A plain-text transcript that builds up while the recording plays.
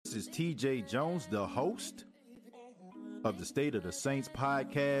is TJ Jones, the host of the State of the Saints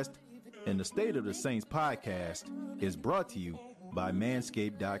podcast. And the State of the Saints podcast is brought to you by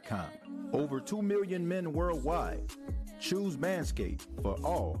Manscaped.com. Over 2 million men worldwide choose Manscaped for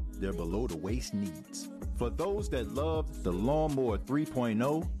all their below-the-waist needs. For those that love the Lawnmower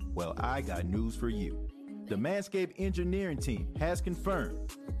 3.0, well, I got news for you. The Manscaped engineering team has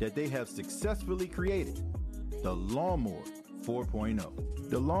confirmed that they have successfully created the Lawnmower 4.0.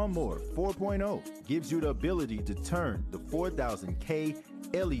 The Lawnmower 4.0 gives you the ability to turn the 4000K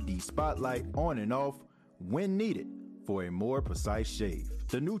LED spotlight on and off when needed for a more precise shave.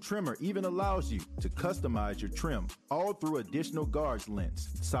 The new trimmer even allows you to customize your trim all through additional guards lengths,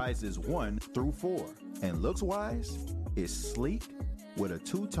 sizes 1 through 4. And looks-wise, it's sleek with a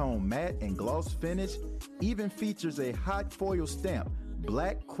two-tone matte and gloss finish, even features a hot foil stamp,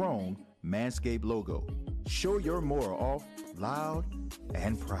 black chrome Manscaped logo. Show your more off loud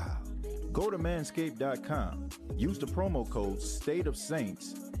and proud. Go to manscaped.com, use the promo code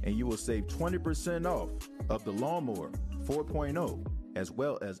StateOfSaints, and you will save 20% off of the Lawnmower 4.0 as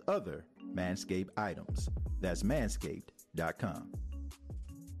well as other Manscaped items. That's manscaped.com.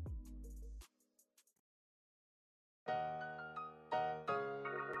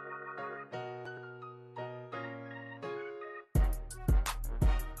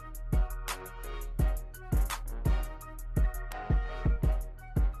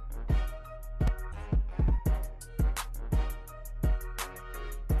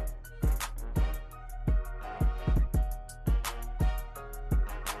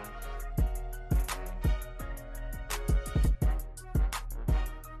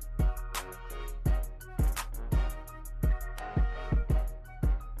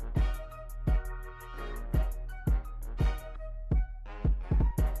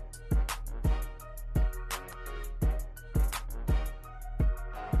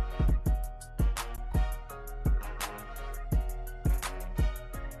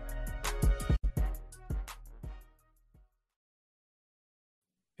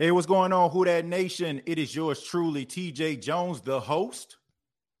 Hey, what's going on, Who Dat Nation? It is yours truly, TJ Jones, the host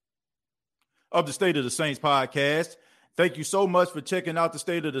of the State of the Saints podcast. Thank you so much for checking out the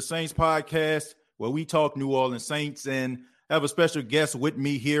State of the Saints podcast, where we talk New Orleans Saints, and have a special guest with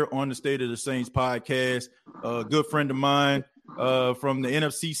me here on the State of the Saints podcast, a good friend of mine from the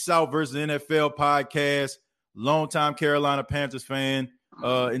NFC South versus NFL podcast, longtime Carolina Panthers fan,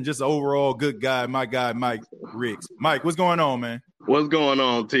 and just an overall good guy, my guy, Mike Riggs. Mike, what's going on, man? What's going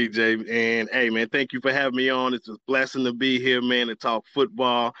on, TJ? And hey, man, thank you for having me on. It's a blessing to be here, man, to talk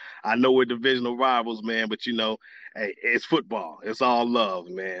football. I know we're divisional rivals, man, but you know, hey, it's football. It's all love,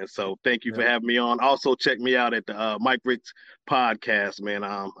 man. So thank you for having me on. Also, check me out at the Mike Riggs podcast, man.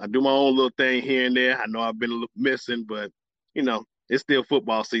 I do my own little thing here and there. I know I've been a little missing, but you know, it's still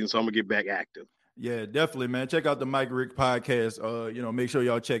football season, so I'm gonna get back active. Yeah, definitely, man. Check out the Mike Riggs podcast. Make sure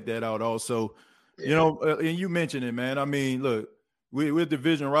y'all check that out also. Yeah. And you mentioned it, man. I mean, look, we're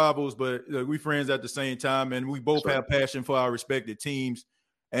division rivals, but we friends at the same time, and we both have passion for our respective teams.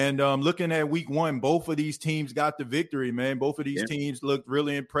 And looking at week one, both of these teams got the victory, man. Both of these teams looked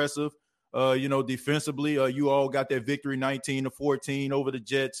really impressive. Defensively, you all got that victory 19-14 over the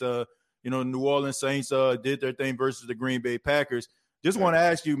Jets. New Orleans Saints did their thing versus the Green Bay Packers. Just want to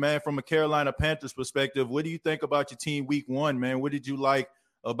ask you, man, from a Carolina Panthers perspective, what do you think about your team week one, man? What did you like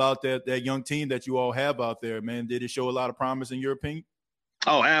about that young team that you all have out there, man? Did it show a lot of promise in your opinion?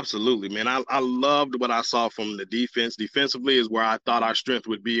 Oh, absolutely, man. I loved what I saw from the defense. Defensively is where I thought our strength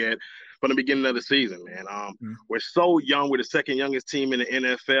would be at from the beginning of the season, man. We're so young. We're the second youngest team in the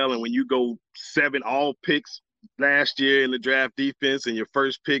NFL, and when you go 7 all picks last year in the draft defense and your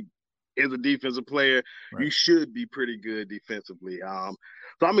first pick is a defensive player, right, you should be pretty good defensively.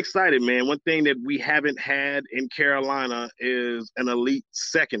 So I'm excited, man. One thing that we haven't had in Carolina is an elite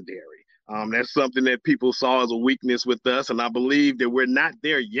secondary. That's something that people saw as a weakness with us, and I believe that we're not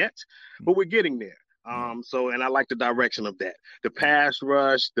there yet, but we're getting there. And I like the direction of that. The pass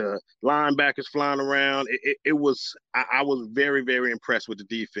rush, the linebackers flying around, I was very, very impressed with the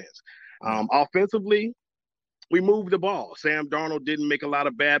defense. Offensively, we moved the ball. Sam Darnold didn't make a lot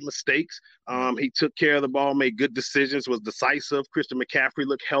of bad mistakes. He took care of the ball, made good decisions, was decisive. Christian McCaffrey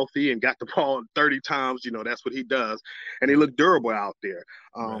looked healthy and got the ball 30 times. You know, that's what he does. And he looked durable out there.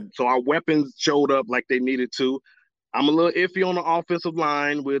 So our weapons showed up like they needed to. I'm a little iffy on the offensive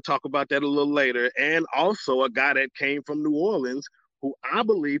line. We'll talk about that a little later. And also a guy that came from New Orleans who I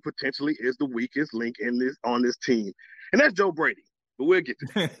believe potentially is the weakest link on this team. And that's Joe Brady. But we'll get to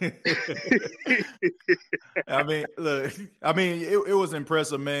that. It was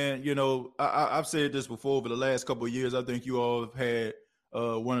impressive, man. You know, I've said this before over the last couple of years. I think you all have had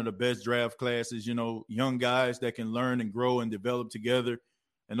one of the best draft classes, young guys that can learn and grow and develop together.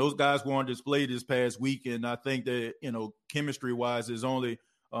 And those guys were on display this past week. And I think that, chemistry-wise is only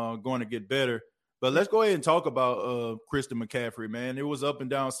going to get better. But let's go ahead and talk about Christian McCaffrey, man. It was up and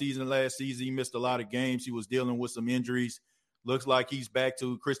down season last season. He missed a lot of games. He was dealing with some injuries. Looks like he's back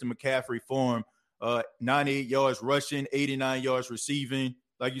to Christian McCaffrey form. 98 yards rushing, 89 yards receiving.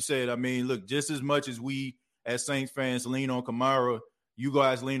 Like you said, I mean, look, just as much as we as Saints fans lean on Kamara, you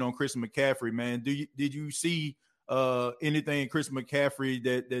guys lean on Christian McCaffrey, man. Did you see anything in Christian McCaffrey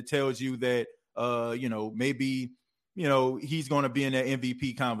that tells you that, maybe, he's going to be in that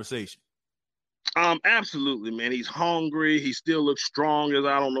MVP conversation? Absolutely, man. He's hungry. He still looks strong as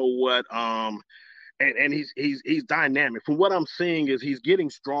I don't know what. And he's dynamic. From what I'm seeing is he's getting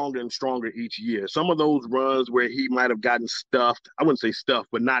stronger and stronger each year. Some of those runs where he might have gotten stuffed, I wouldn't say stuffed,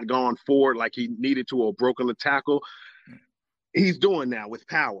 but not gone forward like he needed to or broken the tackle, he's doing now with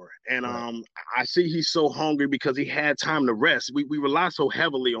power. And right. I see he's so hungry because he had time to rest. We rely so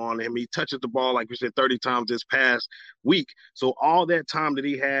heavily on him. He touches the ball, like we said, 30 times this past week. So all that time that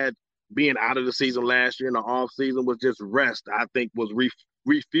he had being out of the season last year in the off season was just rest, I think was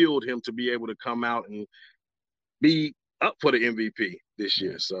refueled him to be able to come out and be up for the MVP this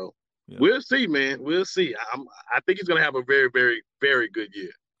year. So we'll see, man. We'll see. I think he's going to have a very, very, very good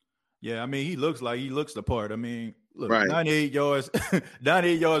year. Yeah, I mean, he looks the part. I mean, look, right. 98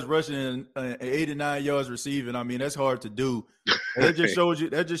 yards rushing and 89 yards receiving. I mean, that's hard to do. And that just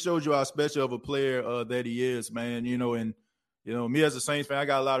shows you how special of a player that he is, man. And me as a Saints fan, I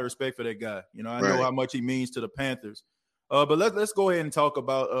got a lot of respect for that guy. I know how much he means to the Panthers. But let's go ahead and talk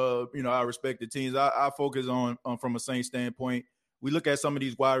about our respective teams. I focus on from a Saints standpoint. We look at some of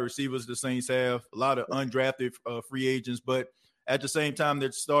these wide receivers the Saints have, a lot of undrafted free agents, but at the same time,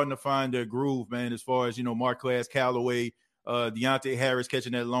 they're starting to find their groove, man, as far as, Marquez Callaway, Deontay Harris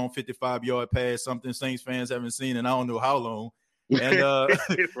catching that long 55-yard pass, something Saints fans haven't seen in I don't know how long. And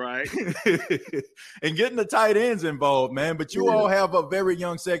right. and getting the tight ends involved, man. But you all have a very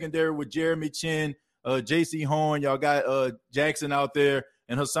young secondary with Jeremy Chin, J.C. Horn. Y'all got Jackson out there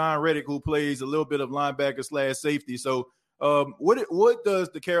and Hassan Reddick, who plays a little bit of linebacker / safety. So what does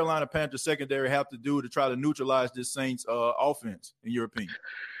the Carolina Panthers secondary have to do to try to neutralize this Saints offense, in your opinion?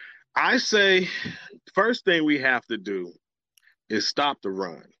 I say first thing we have to do is stop the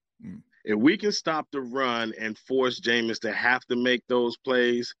run. If we can stop the run and force Jameis to have to make those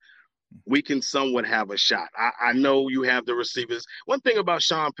plays, we can somewhat have a shot. I know you have the receivers. One thing about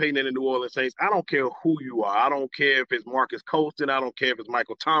Sean Payton and the New Orleans Saints, I don't care who you are. I don't care if it's Marcus Colston. I don't care if it's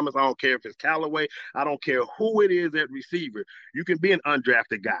Michael Thomas. I don't care if it's Callaway. I don't care who it is at receiver. You can be an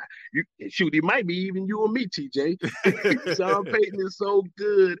undrafted guy. It might be even you or me, TJ. Sean Payton is so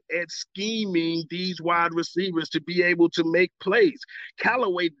good at scheming these wide receivers to be able to make plays.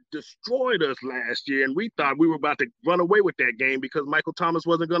 Callaway destroyed us last year, and we thought we were about to run away with that game because Michael Thomas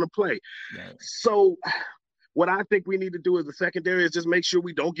wasn't going to play. Right. So what I think we need to do as a secondary is just make sure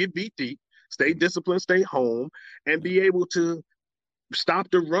we don't get beat deep, stay disciplined, stay home, and be able to stop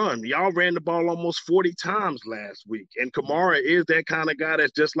the run. Y'all ran the ball almost 40 times last week, and Kamara is that kind of guy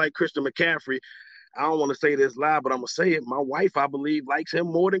that's just like Christian McCaffrey. I don't want to say this live, but I'm going to say it. My wife, I believe, likes him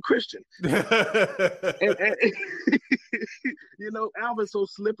more than Christian. and Alvin's so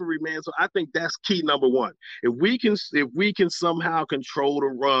slippery, man. So I think that's key number one. If we can somehow control the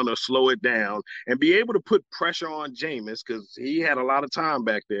run or slow it down and be able to put pressure on Jameis, because he had a lot of time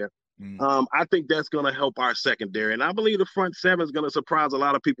back there, I think that's going to help our secondary. And I believe the front seven is going to surprise a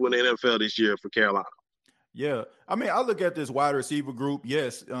lot of people in the NFL this year for Carolina. Yeah. I mean, I look at this wide receiver group.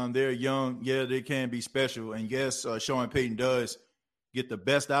 Yes, they're young. Yeah, they can be special. And yes, Sean Payton does get the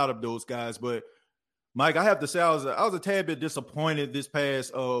best out of those guys. But, Mike, I have to say I was a tad bit disappointed this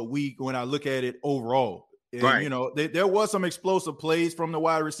past week when I look at it overall. And, right. There was some explosive plays from the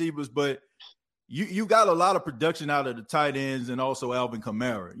wide receivers, but you got a lot of production out of the tight ends and also Alvin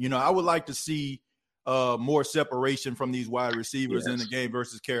Kamara. I would like to see more separation from these wide receivers in the game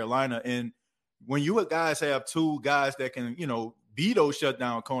versus Carolina. And when you guys have two guys that can, be those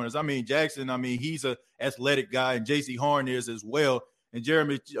shutdown corners. I mean, Jackson, he's an athletic guy, and J.C. Horn is as well. And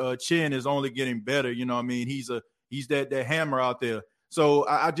Jeremy Chin is only getting better. He's that hammer out there. So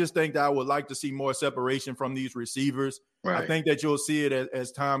I just think that I would like to see more separation from these receivers. Right. I think that you'll see it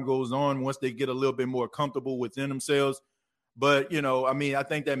as time goes on once they get a little bit more comfortable within themselves. But, I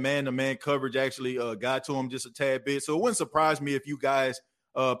think that man-to-man coverage actually got to them just a tad bit. So it wouldn't surprise me if you guys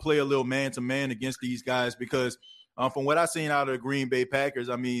play a little man-to-man against these guys because from what I've seen out of the Green Bay Packers,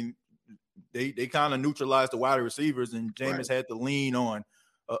 they kind of neutralized the wide receivers, and Jameis had to lean on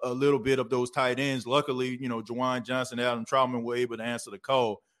a little bit of those tight ends. Luckily, Juwan Johnson, Adam Troutman were able to answer the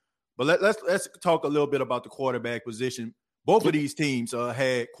call. But let's talk a little bit about the quarterback position. Both of these teams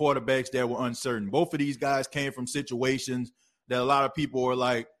had quarterbacks that were uncertain. Both of these guys came from situations that a lot of people were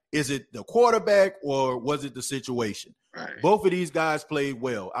like, is it the quarterback or was it the situation? Right. Both of these guys played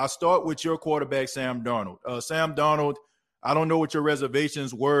well. I'll start with your quarterback, Sam Darnold. Sam Darnold, I don't know what your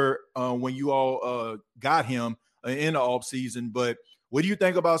reservations were when you all got him in the offseason, but what do you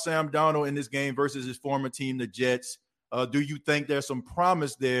think about Sam Darnold in this game versus his former team, the Jets? Do you think there's some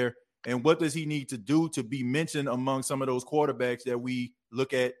promise there? And what does he need to do to be mentioned among some of those quarterbacks that we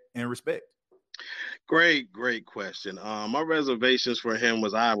look at and respect? Great question. My reservations for him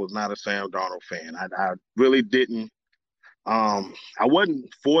was I was not a Sam Darnold fan. I really didn't. I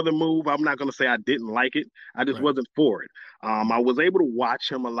wasn't for the move. I'm not going to say I didn't like it. I just wasn't for it. I was able to watch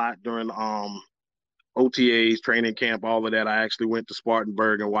him a lot during OTAs, training camp, all of that. I actually went to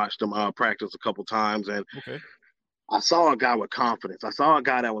Spartanburg and watched him practice a couple times. And I saw a guy with confidence. I saw a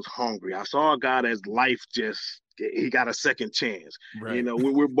guy that was hungry. I saw a guy that's life he got a second chance. Right.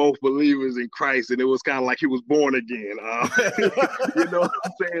 We're both believers in Christ, and it was kind of like he was born again. You know what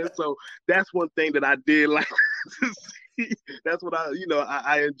I'm saying? So that's one thing that I did like to see. That's what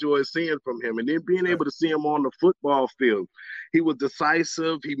I enjoy seeing from him. And then being able to see him on the football field. He was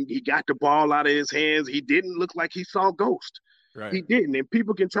decisive. He got the ball out of his hands. He didn't look like he saw ghost. Right. He didn't. And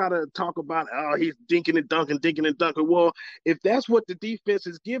people can try to talk about, he's dinking and dunking. Well, if that's what the defense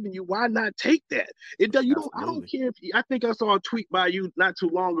is giving you, why not take that? I don't care I think I saw a tweet by you not too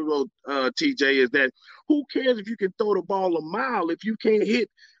long ago, TJ, is that who cares if you can throw the ball a mile if you can't hit,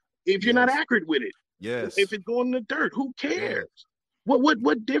 if you're not accurate with it? Yes. If it's going in the dirt, who cares? Yes.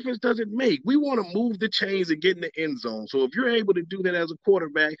 What difference does it make? We want to move the chains and get in the end zone. So if you're able to do that as a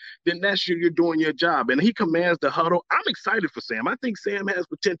quarterback, then that's you're doing your job. And he commands the huddle. I'm excited for Sam. I think Sam has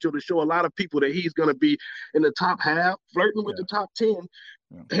potential to show a lot of people that he's going to be in the top half, flirting with the top 10,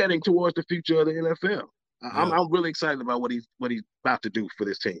 heading towards the future of the NFL. I'm really excited about what he's about to do for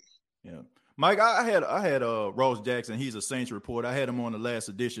this team. Yeah, Mike, I had Ross Jackson. He's a Saints reporter. I had him on the last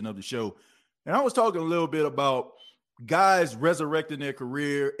edition of the show, and I was talking a little bit about guys resurrecting their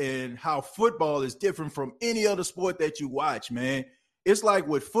career and how football is different from any other sport that you watch, man. It's like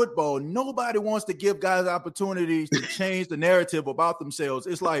with football, nobody wants to give guys opportunities to change the narrative about themselves.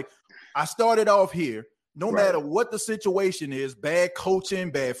 It's like, I started off here, no matter what the situation is, bad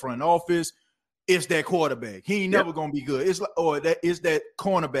coaching, bad front office, it's that quarterback. He ain't never going to be good. It's like, or it's that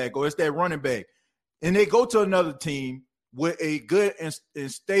cornerback, or it's that running back. And they go to another team with a good and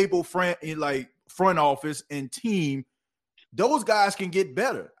stable front office and team. Those guys can get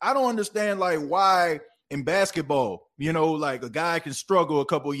better. I don't understand why in basketball, a guy can struggle a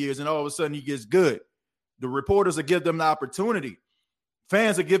couple of years and all of a sudden he gets good. The reporters will give them the opportunity.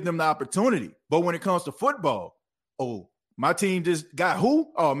 Fans will give them the opportunity. But when it comes to football, my team just got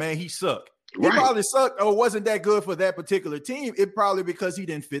who? Oh, man, he sucked. He probably sucked or wasn't that good for that particular team. It probably because he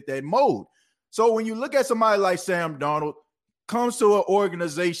didn't fit that mold. So when you look at somebody like Sam Darnold, comes to an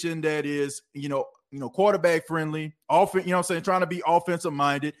organization that is, quarterback friendly, trying to be offensive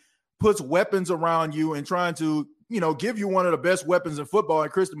minded, puts weapons around you and trying to, give you one of the best weapons in football,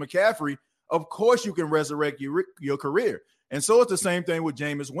 and Christian McCaffrey, of course you can resurrect your career. And so it's the same thing with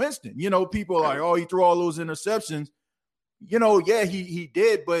Jameis Winston. People are like, he threw all those interceptions. He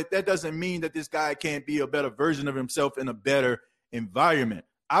did, but that doesn't mean that this guy can't be a better version of himself in a better environment.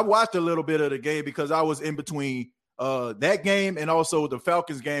 I watched a little bit of the game because I was in between that game and also the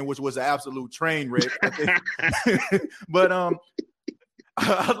Falcons game, which was an absolute train wreck. But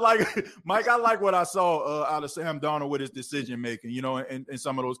I like what I saw out of Sam Darnold with his decision making, in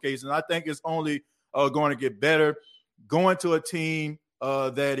some of those cases. And I think it's only going to get better. Going to a team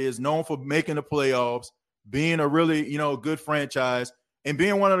that is known for making the playoffs, being a really good franchise, and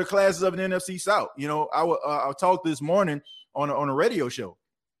being one of the classes of the NFC South. I talked this morning on a radio show.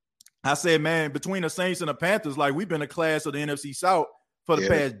 I said, man, between the Saints and the Panthers, we've been a class of the NFC South for the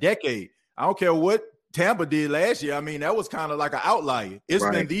past decade. I don't care what Tampa did last year. I mean, that was kind of like an outlier. It's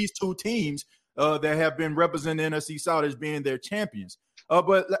been these two teams that have been representing the NFC South as being their champions.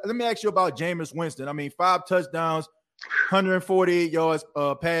 But let me ask you about Jameis Winston. I mean, 5 touchdowns, 148 yards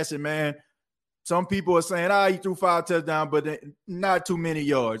passing, man. Some people are saying, he threw 5 touchdowns, but not too many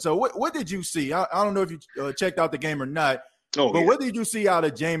yards. So what did you see? I don't know if you checked out the game or not. What did you see out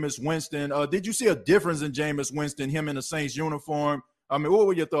of Jameis Winston? Did you see a difference in Jameis Winston, him in the Saints uniform? I mean, what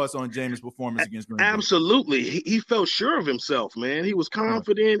were your thoughts on Jameis' performance against Green Bay? Absolutely. He felt sure of himself, man. He was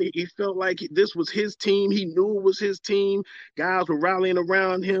confident. He felt like this was his team. He knew it was his team. Guys were rallying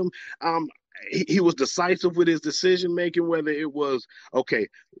around him. he was decisive with his decision making, whether it was, okay,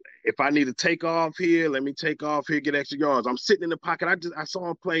 if I need to take off here, let me take off here, get extra yards. I'm sitting in the pocket. I saw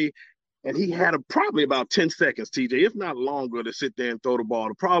him play, and he had probably about 10 seconds, TJ, if not longer, to sit there and throw the ball.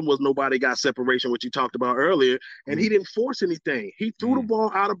 The problem was nobody got separation, which you talked about earlier, and he didn't force anything. He threw the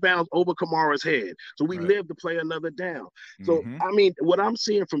ball out of bounds over Kamara's head. So we lived to play another down. So, I mean, what I'm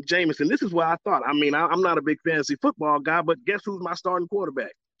seeing from Jameis, and this is what I thought. I mean, I'm not a big fantasy football guy, but guess who's my starting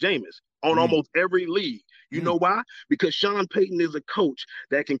quarterback? Jameis, on almost every league. You know why? Because Sean Payton is a coach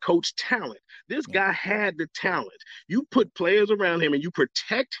that can coach talent. This guy had the talent. You put players around him and you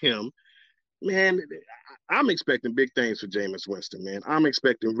protect him, man. I'm expecting big things for Jameis Winston, man. I'm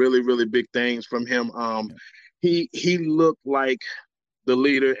expecting really, really big things from him. He looked like the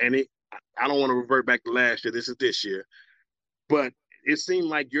leader, and I don't want to revert back to last year. This is this year. But it seemed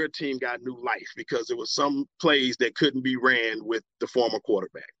like your team got new life because there was some plays that couldn't be ran with the former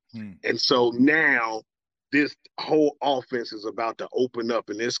quarterback. And so now this whole offense is about to open up,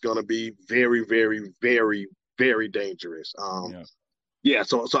 and it's going to be very, very, very, very dangerous.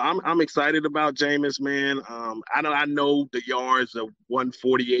 So I'm excited about Jameis, man. I know the yards of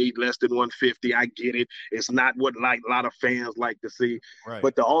 148, less than 150. I get it. It's not what a lot of fans like to see. Right.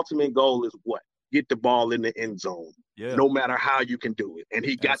 But the ultimate goal is what? Get the ball in the end zone. No matter how you can do it. And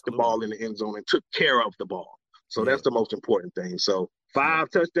he got the ball in the end zone and took care of the ball. So that's the most important thing. So 5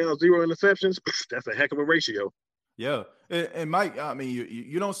 touchdowns, 0 interceptions, that's a heck of a ratio. Yeah. And Mike, I mean,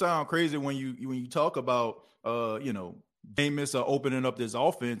 you don't sound crazy when you talk about, Jameis opening up this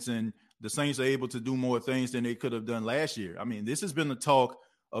offense, and the Saints are able to do more things than they could have done last year. I mean, this has been the talk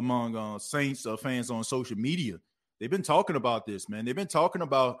among Saints fans on social media. They've been talking about this, man. They've been talking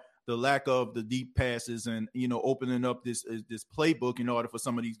about the lack of the deep passes and, opening up this playbook in order for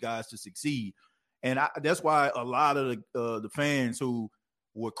some of these guys to succeed. And that's why a lot of the fans who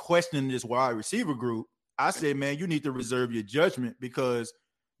were questioning this wide receiver group, I said, man, you need to reserve your judgment because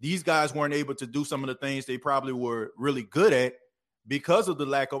these guys weren't able to do some of the things they probably were really good at because of the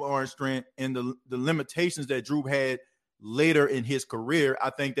lack of arm strength and the limitations that Drew had later in his career.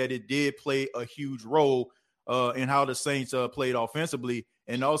 I think that it did play a huge role in how the Saints played offensively,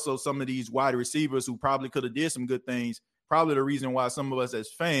 and also some of these wide receivers who probably could have did some good things. Probably the reason why some of us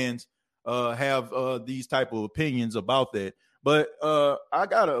as fans have these type of opinions about that. But I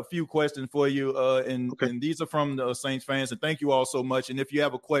got a few questions for you, and these are from the Saints fans. And thank you all so much. And if you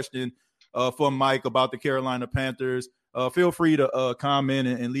have a question for Mike about the Carolina Panthers, feel free to comment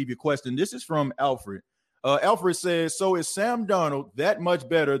and leave your question. This is from Alfred. Alfred says, so is Sam Darnold that much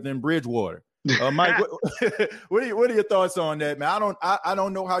better than Bridgewater? Mike, what are your thoughts on that, man? I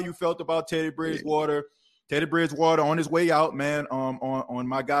don't know how you felt about Teddy Bridgewater. Teddy Bridgewater on his way out, man, on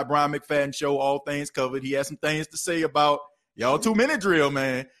my guy Brian McFadden show, All Things Covered. He has some things to say about y'all 2-minute drill,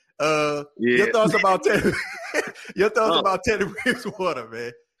 man. Your thoughts about Teddy? Your thoughts about Teddy Bridgewater,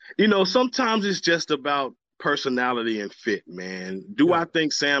 man? Sometimes it's just about personality and fit, man. I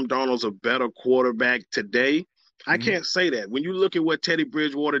think Sam Darnold's a better quarterback today? I can't say that. When you look at what Teddy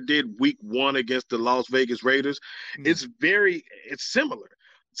Bridgewater did week 1 against the Las Vegas Raiders, it's similar.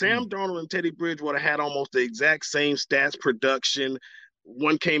 Sam Darnold and Teddy Bridgewater had almost the exact same stats, production.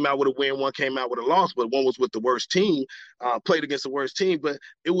 One came out with a win, one came out with a loss, but one was with the worst team, played against the worst team. But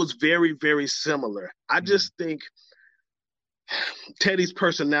it was very, very similar. I just think Teddy's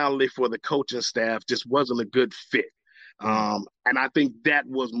personality for the coaching staff just wasn't a good fit. And I think that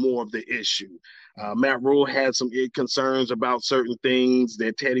was more of the issue. Matt Rule had some concerns about certain things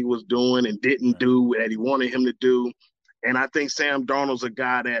that Teddy was doing and didn't do that he wanted him to do. And I think Sam Darnold's a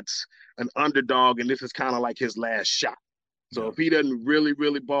guy that's an underdog, and this is kind of like his last shot. So if he doesn't really,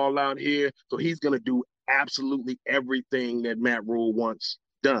 really ball out here, so he's going to do absolutely everything that Matt Rule wants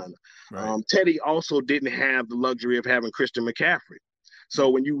done. Right. Teddy also didn't have the luxury of having Christian McCaffrey. So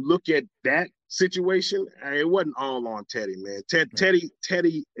when you look at that situation, it wasn't all on Teddy, man.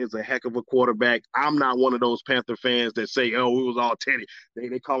 Teddy is a heck of a quarterback. I'm not one of those Panther fans that say, oh, it was all Teddy.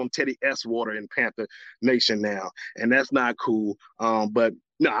 They call him Teddy S. Water in Panther Nation now, and that's not cool. But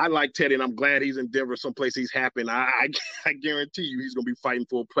no, I like Teddy, and I'm glad he's in Denver, someplace he's happy. And I guarantee you he's going to be fighting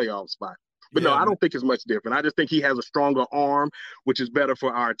for a playoff spot. But I don't think it's much different. I just think he has a stronger arm, which is better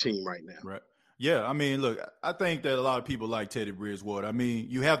for our team right now. Right. Yeah, I mean, look, I think that a lot of people like Teddy Bridgewater. I mean,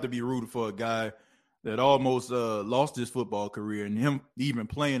 you have to be rooted for a guy that almost lost his football career, and him even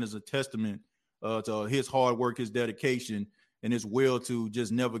playing is a testament to his hard work, his dedication, and his will to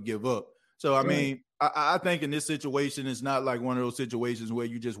just never give up. So, I mean, I think in this situation, it's not like one of those situations where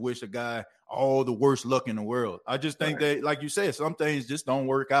you just wish a guy all the worst luck in the world. I just think that, like you said, some things just don't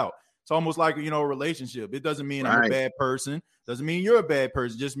work out. It's almost like, a relationship. It doesn't mean I'm a bad person. Doesn't mean you're a bad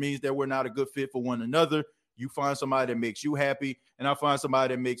person. It just means that we're not a good fit for one another. You find somebody that makes you happy, and I find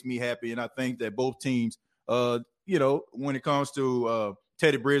somebody that makes me happy. And I think that both teams, when it comes to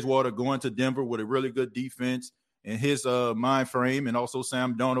Teddy Bridgewater going to Denver with a really good defense and his mind frame, and also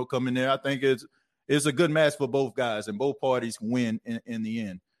Sam Darnold coming there, I think it's a good match for both guys, and both parties win in the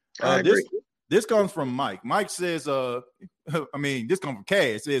end. This comes from Mike. Mike says, this comes from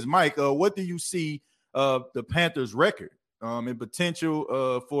Cass. It says, Mike, what do you see the Panthers' record and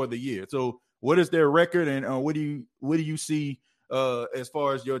potential for the year? So what is their record, and what do you see as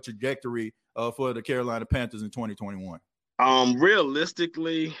far as your trajectory for the Carolina Panthers in 2021?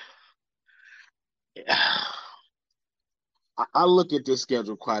 Realistically, I look at this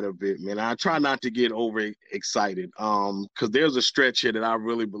schedule quite a bit, man. I try not to get over excited because there's a stretch here that I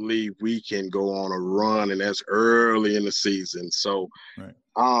really believe we can go on a run, and that's early in the season. So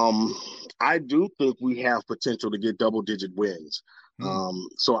I do think we have potential to get double-digit wins.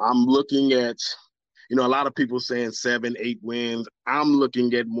 So I'm looking at, a lot of people saying 7, 8 wins. I'm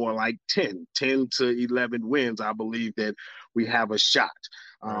looking at more like 10 to 11 wins. I believe that we have a shot.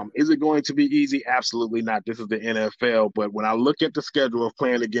 Is it going to be easy? Absolutely not. This is the NFL. But when I look at the schedule of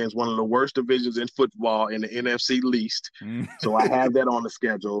playing against one of the worst divisions in football in the NFC least, so I have that on the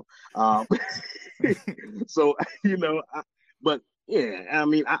schedule. I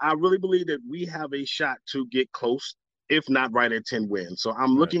really believe that we have a shot to get close, if not right at 10 wins. So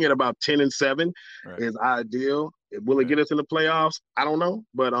I'm looking at about 10-7 is ideal. Will it get us in the playoffs? I don't know,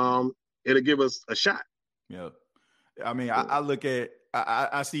 but it'll give us a shot. Yeah. I look at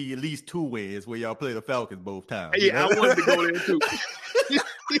I see at least 2 wins where y'all play the Falcons both times. Yeah, I wanted to go there too.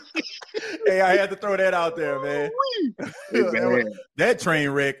 Hey, I had to throw that out there, man. That train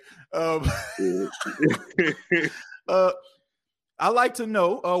wreck. I'd like to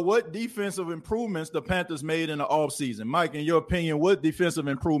know what defensive improvements the Panthers made in the offseason. Mike, in your opinion, what defensive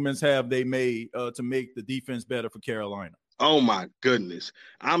improvements have they made to make the defense better for Carolina? Oh, my goodness.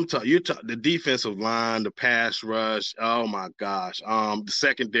 The defensive line, the pass rush, oh, my gosh. The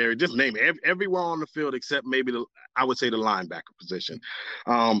secondary, just name it. Everywhere on the field except maybe the linebacker position.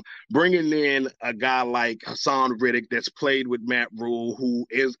 Bringing in a guy like Hassan Riddick that's played with Matt Rule, who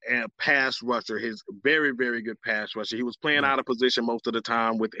is a pass rusher, his very, very good pass rusher. He was playing out of position most of the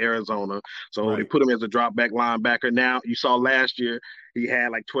time with Arizona, so they put him as a drop-back linebacker. Now, you saw last year, he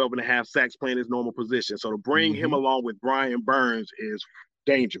had like 12.5 sacks playing his normal position. So to bring him along with Brian Burns is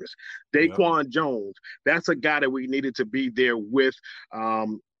dangerous. Daquan Jones, that's a guy that we needed to be there with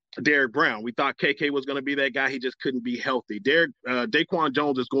Derek Brown. We thought KK was going to be that guy. He just couldn't be healthy. Daquan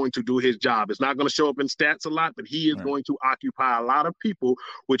Jones is going to do his job. It's not going to show up in stats a lot, but he is going to occupy a lot of people,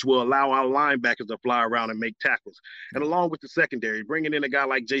 which will allow our linebackers to fly around and make tackles. And along with the secondary, bringing in a guy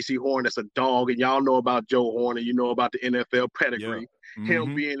like J.C. Horn that's a dog, and y'all know about Joe Horn, and you know about the NFL pedigree.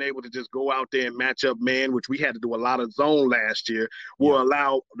 Him being able to just go out there and match up man, which we had to do a lot of zone last year, will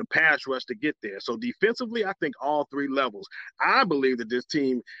allow the pass rush to get there. So defensively, I think all 3 levels. I believe that this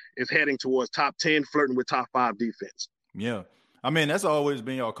team is heading towards top 10, flirting with top 5 defense. Yeah. That's always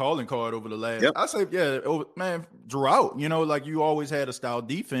been your calling card over the last, I say, throughout, like you always had a style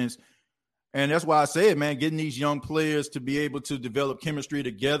defense. And that's why I said, man, getting these young players to be able to develop chemistry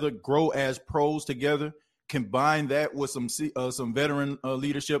together, grow as pros together, combine that with some veteran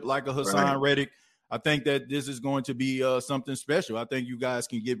leadership like a Hassan Reddick. I think that this is going to be something special. I think you guys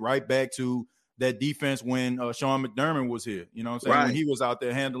can get right back to that defense when Sean McDermott was here. You know what I'm saying? When he was out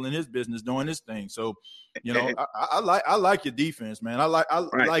there handling his business, doing his thing. So, I like your defense, man. I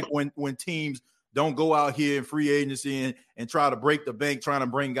like when teams don't go out here in free agency and try to break the bank, trying to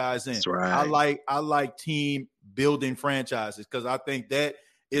bring guys in. I like team building franchises because I think that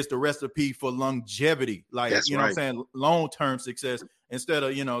is the recipe for longevity, like, what I'm saying, long-term success instead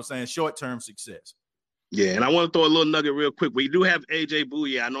of, short-term success. Yeah, and I want to throw a little nugget real quick. We do have A.J.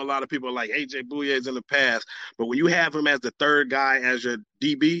 Bouye. I know a lot of people are like, A.J. Bouye is in the past, but when you have him as the third guy as your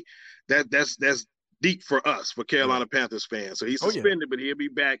DB, that's deep for us, for Carolina Panthers fans. So he's suspended, but he'll be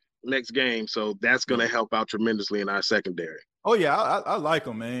back next game, so that's going to help out tremendously in our secondary. Oh, yeah, I like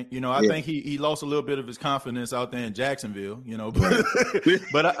him, man. I think he lost a little bit of his confidence out there in Jacksonville,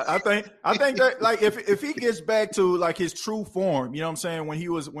 but I think that, like, if he gets back to, like, his true form, you know what I'm saying, when he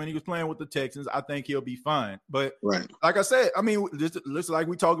was playing with the Texans, I think he'll be fine. But like I said, this like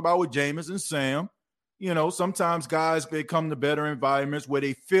we talk about with Jameis and Sam, sometimes guys, they come to better environments where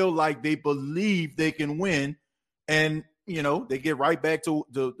they feel like they believe they can win, and, they get right back to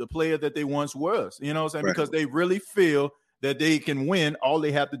the player that they once was, you know what I'm saying, because they really feel that they can win. All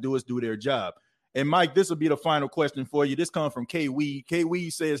they have to do is do their job. And Mike, this will be the final question for you. This comes from K Weed. K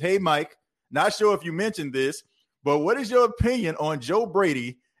Weed says, "Hey Mike, not sure if you mentioned this, but what is your opinion on Joe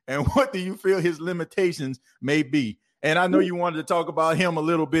Brady and what do you feel his limitations may be?" And I know you wanted to talk about him a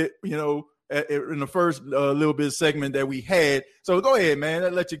little bit, in the first little bit segment that we had. So go ahead, man.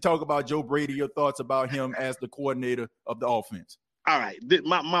 I'll let you talk about Joe Brady, your thoughts about him as the coordinator of the offense. All right.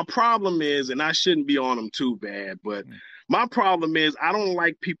 My problem is, and I shouldn't be on him too bad, but my problem is I don't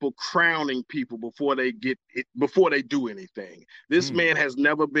like people crowning people before they do anything. This man has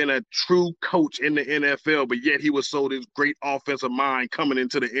never been a true coach in the NFL, but yet he was so this great offensive mind coming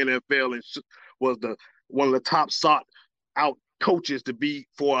into the NFL and was one of the top sought out coaches to be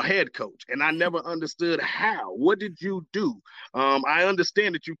for a head coach. And I never understood how. What did you do? I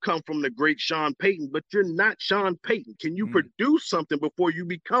understand that you come from the great Sean Payton, but you're not Sean Payton. Can you produce something before you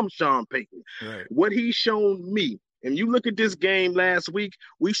become Sean Payton? Right. What he's shown me, and you look at this game last week,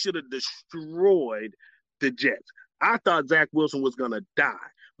 we should have destroyed the Jets. I thought Zach Wilson was going to die.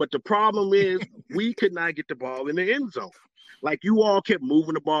 But the problem is we could not get the ball in the end zone. Like you all kept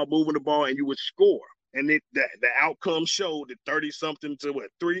moving the ball, and you would score. And the outcome showed that 30-something to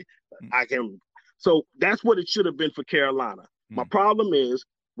 3. So that's what it should have been for Carolina. My problem is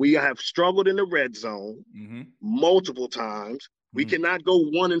we have struggled in the red zone multiple times. We cannot go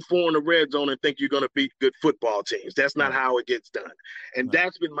 1-4 in the red zone and think you're going to beat good football teams. That's not how it gets done. And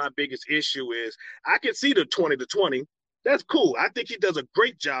that's been my biggest issue is I can see the 20-20. That's cool. I think he does a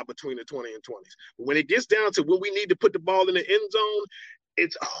great job between the 20 and 20s. But when it gets down to when we need to put the ball in the end zone,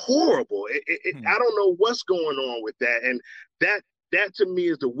 it's horrible. I don't know what's going on with that. And that to me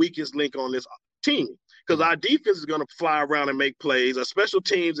is the weakest link on this team because our defense is going to fly around and make plays. Our special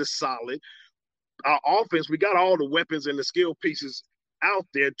teams is solid. Our offense, we got all the weapons and the skill pieces out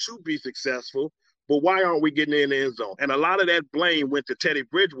there to be successful. But why aren't we getting in the end zone? And a lot of that blame went to Teddy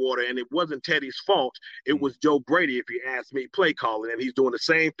Bridgewater, and it wasn't Teddy's fault. It was Joe Brady, if you ask me, play calling. And he's doing the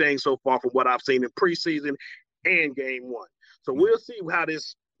same thing so far from what I've seen in preseason and game 1. So we'll see how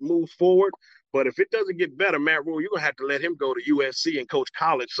this moves forward. But if it doesn't get better, Matt Rule, you're going to have to let him go to USC and coach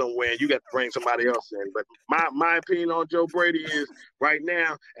college somewhere, and you got to bring somebody else in. But my opinion on Joe Brady is right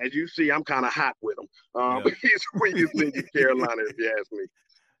now, as you see, I'm kind of hot with him. He's weakest link in Carolina, if you ask me.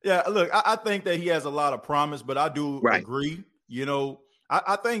 Yeah, look, I think that he has a lot of promise, but I do agree.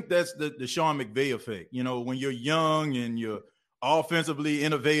 I think that's the Sean McVay effect. When you're young and you're offensively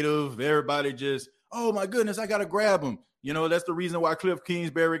innovative, everybody just, oh, my goodness, I got to grab him. That's the reason why Cliff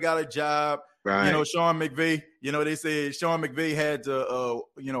Kingsbury got a job. Right. Sean McVay, they said Sean McVay had to,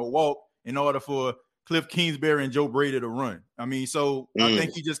 walk in order for Cliff Kingsbury and Joe Brady to run. I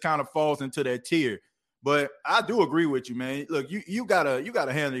think he just kind of falls into that tier. But I do agree with you, man. Look, you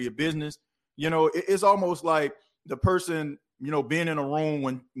gotta handle your business. It's almost like the person, being in a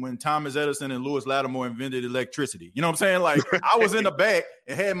room when Thomas Edison and Lewis Lattimore invented electricity. You know what I'm saying? Like I was in the back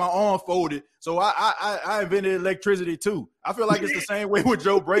and had my arm folded, so I invented electricity too. I feel like it's the same way with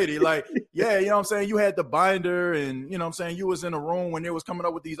Joe Brady. Like, yeah, you know what I'm saying? You had the binder, and you was in a room when they was coming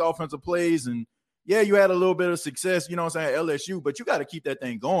up with these offensive plays, and yeah, you had a little bit of success, at LSU, but you got to keep that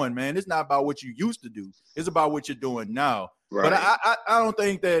thing going, man. It's not about what you used to do. It's about what you're doing now. Right. But I don't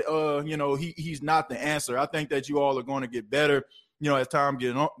think that, he's not the answer. I think that you all are going to get better, as time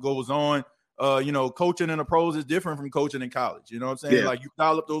goes on. Coaching in the pros is different from coaching in college. You know what I'm saying? Yeah. Like you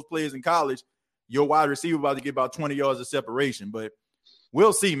dial up those players in college, your wide receiver about to get about 20 yards of separation. But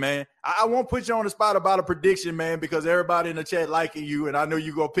we'll see, man. I won't put you on the spot about a prediction, man, because everybody in the chat liking you, and I know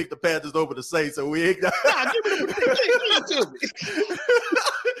you're going to pick the Panthers over the Saints, so we ain't – Nah, give me the prediction.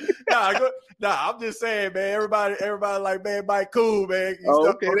 I'm just saying, man, everybody like, man, Mike, cool, man.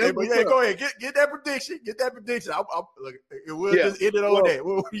 Okay, but yeah, go ahead. Get that prediction. Get that prediction. Look, we'll just end it on that.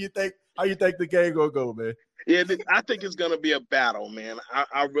 What do you think? How you think the game going to go, man? Yeah, I think it's going to be a battle, man.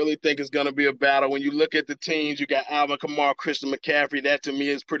 I really think it's going to be a battle. When you look at the teams, you got Alvin Kamara, Christian McCaffrey. That, to me,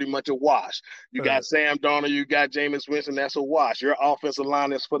 is pretty much a wash. You got Sam Darnold. You got Jameis Winston. That's a wash. Your offensive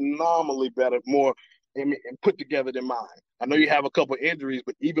line is phenomenally better, more and put together than mine. I know you have a couple injuries,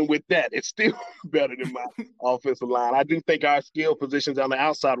 but even with that, it's still better than my offensive line. I do think our skill positions on the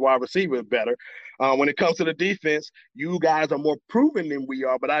outside wide receiver is better. When it comes to the defense, you guys are more proven than we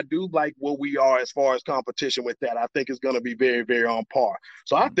are, but I do like what we are as far as competition with that. I think it's going to be very, very on par.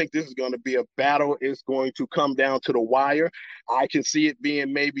 So I think this is going to be a battle. It's going to come down to the wire. I can see it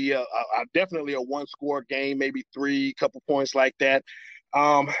being maybe definitely a one-score game, maybe 3 couple points like that.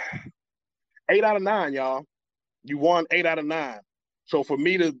 8 out of 9, y'all. You won 8 out of 9. So for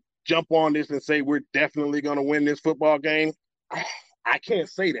me to jump on this and say we're definitely going to win this football game, I can't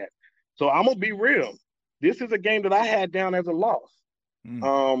say that. So I'm going to be real. This is a game that I had down as a loss.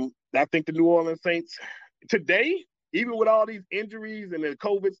 I think the New Orleans Saints today, even with all these injuries and the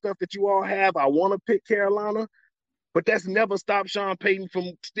COVID stuff that you all have, I want to pick Carolina, but that's never stopped Sean Payton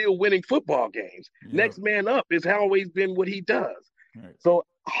from still winning football games. Yep. Next man up has always been what he does. Right. So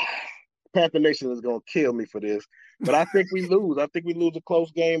Panther Nation is going to kill me for this, but I think we lose. I think we lose a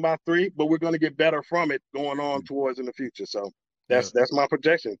close game by 3, but we're going to get better from it going on towards in the future. So that's my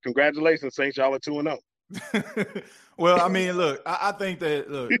projection. Congratulations, Saints. Y'all are 2-0. Well, I mean, look, I think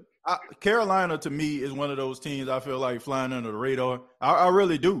that Carolina to me is one of those teams I feel like flying under the radar. I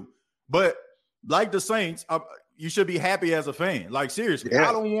really do. But like the Saints, you should be happy as a fan. Like, seriously,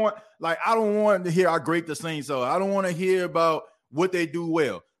 I don't want to hear how great the Saints are. I don't want to hear about what they do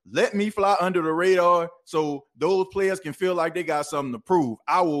well. Let me fly under the radar so those players can feel like they got something to prove.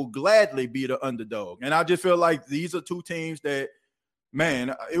 I will gladly be the underdog. And I just feel like these are two teams that,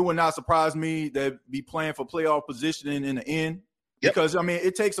 man, it would not surprise me that be playing for playoff positioning in the end. Because, I mean,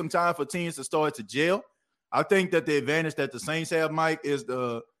 it takes some time for teams to start to gel. I think that the advantage that the Saints have, Mike, is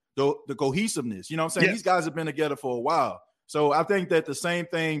the cohesiveness. You know what I'm saying? Yes. These guys have been together for a while. So I think that the same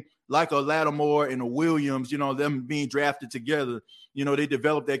thing, like a Lattimore and a Williams, you know, them being drafted together, you know, they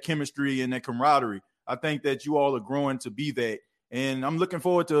develop that chemistry and that camaraderie. I think that you all are growing to be that. And I'm looking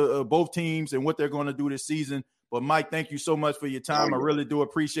forward to both teams and what they're going to do this season. But, Mike, thank you so much for your time. I really do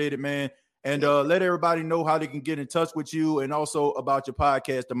appreciate it, man. And let everybody know how they can get in touch with you and also about your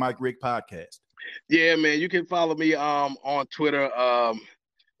podcast, the Mike Rick Podcast. Yeah, man, you can follow me on Twitter.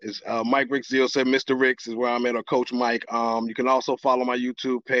 It's Mike Ricks 07. Mr. Ricks is where I'm at, or Coach Mike. You can also follow my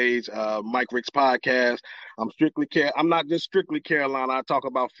YouTube page, Mike Ricks Podcast. I'm not just strictly Carolina. I talk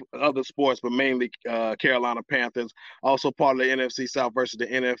about other sports, but mainly Carolina Panthers. Also part of the NFC South versus the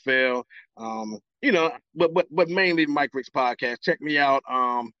NFL. You know, but mainly Mike Ricks Podcast. Check me out.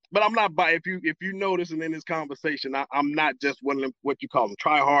 But I'm not biased. If you notice, and in this conversation, I'm not just one of them, what you call them,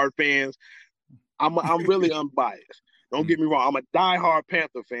 try-hard fans. I'm really unbiased. Don't get me wrong. I'm a diehard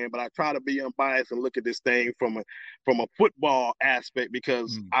Panther fan, but I try to be unbiased and look at this thing from a football aspect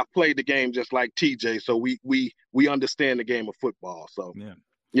because I played the game just like TJ, so we understand the game of football. So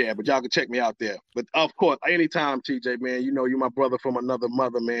yeah, but y'all can check me out there. But of course, anytime, TJ, man, you know you're my brother from another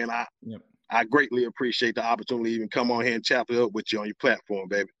mother, man. I greatly appreciate the opportunity to even come on here and chop it up with you on your platform,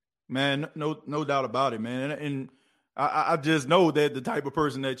 baby. Man, no doubt about it, man. And I just know that the type of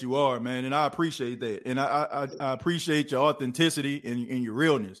person that you are, man, and I appreciate that. And I appreciate your authenticity and your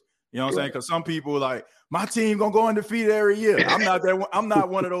realness. You know what I'm saying? Because some people like, my team gonna go undefeated every year. I'm not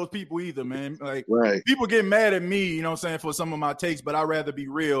one of those people either, man. Like people get mad at me, you know what I'm saying, for some of my takes, but I'd rather be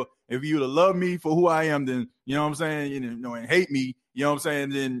real. If you to love me for who I am, then you know what I'm saying, you know, and hate me, you know what I'm saying,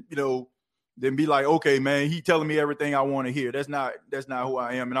 then then be like, okay, man, he telling me everything I want to hear. That's not who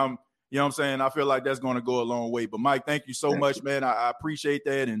I am. And you know what I'm saying? I feel like that's going to go a long way. But, Mike, thank you so much, man. I appreciate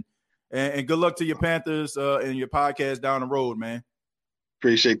that. And good luck to your Panthers and your podcast down the road, man.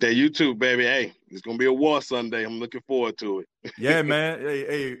 Appreciate that. You too, baby. Hey, it's going to be a war Sunday. I'm looking forward to it. Yeah, man.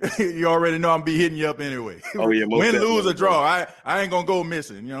 Hey, you already know I'm be hitting you up anyway. Oh, yeah. Win, lose, or draw. I ain't going to go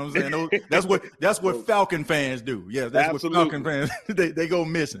missing. You know what I'm saying? That's what Falcon fans do. Yeah, that's what Falcon fans, they go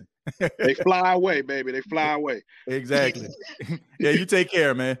missing. They fly away, baby. They fly away. Exactly. Yeah, you take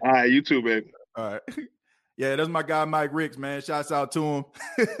care, man. All right, you too, baby. All right. Yeah, that's my guy, Mike Ricks, man. Shouts out to him.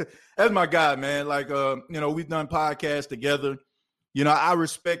 That's my guy, man. Like, we've done podcasts together. You know, I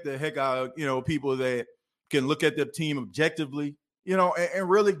respect the heck out of, people that can look at their team objectively, and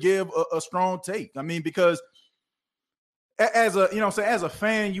really give a strong take. I mean, because as a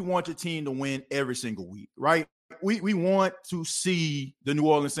fan, you want your team to win every single week, right? We want to see the New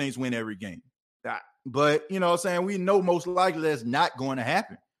Orleans Saints win every game. But, we know most likely that's not going to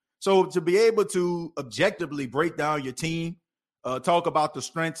happen. So to be able to objectively break down your team, talk about the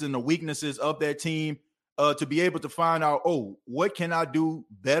strengths and the weaknesses of that team, to be able to find out, what can I do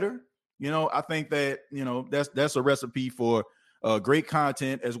better? I think that, that's a recipe for great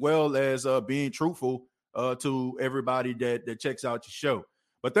content as well as being truthful to everybody that checks out your show.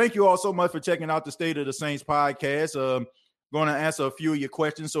 But thank you all so much for checking out the State of the Saints podcast. Going to answer a few of your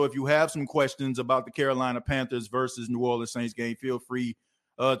questions. So if you have some questions about the Carolina Panthers versus New Orleans Saints game, feel free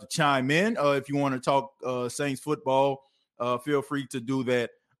to chime in. If you want to talk Saints football, feel free to do that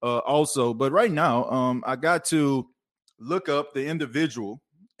also. But right now, I got to look up the individual,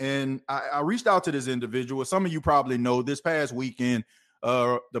 and I reached out to this individual. Some of you probably know this past weekend,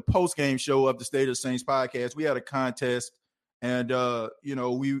 the post-game show of the State of the Saints podcast, we had a contest. And, I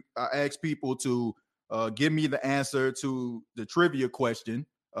asked people to give me the answer to the trivia question,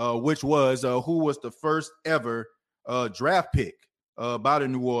 which was who was the first ever draft pick by the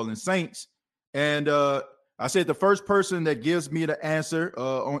New Orleans Saints. And I I said the first person that gives me the answer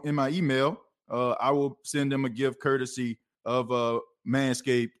in my email, I will send them a gift courtesy of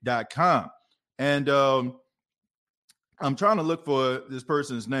manscaped.com. And I'm trying to look for this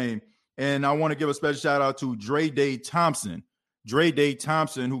person's name. And I want to give a special shout out to Dre Day Thompson. Dre Day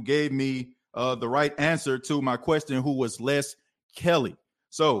Thompson, who gave me the right answer to my question, who was Les Kelly.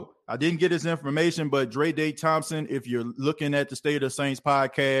 So I didn't get his information, but Dre Day Thompson, if you're looking at the State of the Saints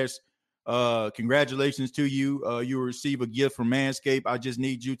podcast, congratulations to you. You will receive a gift from Manscaped. I just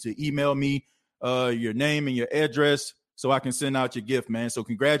need you to email me your name and your address so I can send out your gift, man. So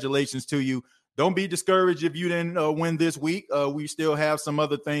congratulations to you. Don't be discouraged if you didn't win this week. We still have some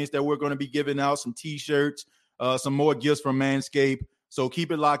other things that we're going to be giving out, some T-shirts, some more gifts from Manscaped. So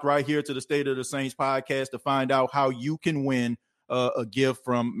keep it locked right here to the State of the Saints podcast to find out how you can win a gift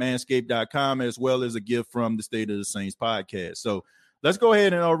from manscaped.com as well as a gift from the State of the Saints podcast. So let's go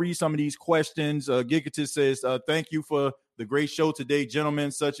ahead and read some of these questions. Gigatis says, thank you for the great show today,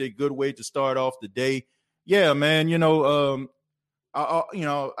 gentlemen. Such a good way to start off the day. Yeah, man,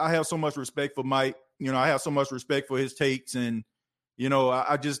 I have so much respect for Mike. I have so much respect for his takes, and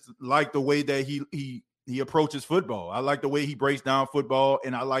I just like the way that he approaches football. I like the way he breaks down football,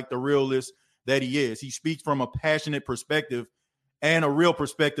 and I like the realist that he is. He speaks from a passionate perspective and a real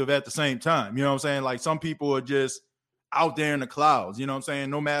perspective at the same time. You know what I'm saying? Like, some people are just out there in the clouds. You know what I'm saying?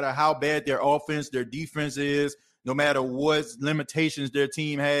 No matter how bad their offense, their defense is, no matter what limitations their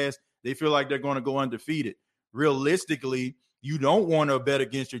team has, they feel like they're going to go undefeated. Realistically, you don't want to bet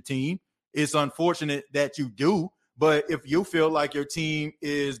against your team. It's unfortunate that you do, but if you feel like your team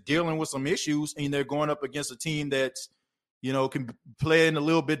is dealing with some issues and they're going up against a team that's, can play in a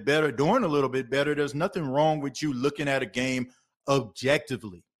little bit better, doing a little bit better, there's nothing wrong with you looking at a game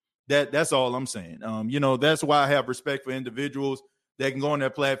objectively. That's all I'm saying. That's why I have respect for individuals that can go on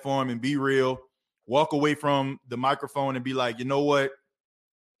their platform and be real, walk away from the microphone and be like, you know what?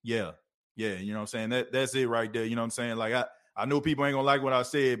 Yeah. You know what I'm saying? That's it right there. You know what I'm saying? Like, I know people ain't gonna like what I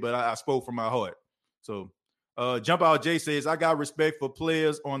said, but I spoke from my heart. So Jump Out Jay says, I got respect for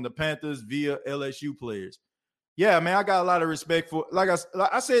players on the Panthers via LSU players. Yeah, man, I got a lot of respect for, like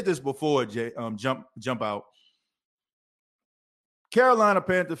I said this before, Jay, jump out. Carolina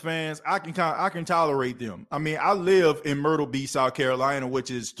Panther fans, I can tolerate them. I mean, I live in Myrtle Beach, South Carolina,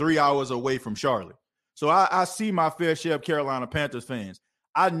 which is 3 hours away from Charlotte. So I see my fair share of Carolina Panthers fans.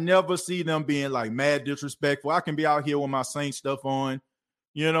 I never see them being like mad disrespectful. I can be out here with my Saint stuff on.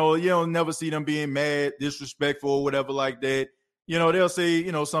 You'll never see them being mad, disrespectful, or whatever like that. They'll say,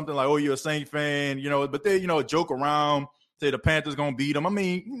 something like, oh, you're a Saint fan, but they, joke around, say the Panthers going to beat them. I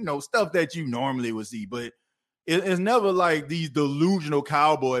mean, stuff that you normally would see, but it's never like these delusional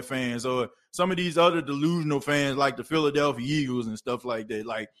Cowboy fans or some of these other delusional fans like the Philadelphia Eagles and stuff like that.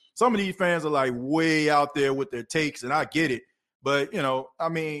 Like, some of these fans are like way out there with their takes, and I get it. But,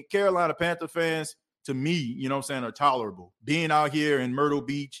 Carolina Panther fans, to me, are tolerable. Being out here in Myrtle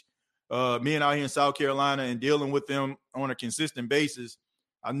Beach, being out here in South Carolina and dealing with them on a consistent basis,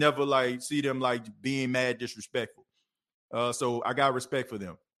 I never see them being mad disrespectful. So I got respect for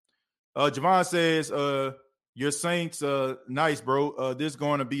them. Javon says, your Saints, nice, bro. This is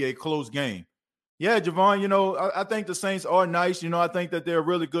going to be a close game. Yeah, Javon, I think the Saints are nice. I think that they're a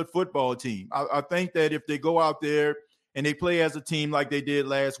really good football team. I think that if they go out there and they play as a team like they did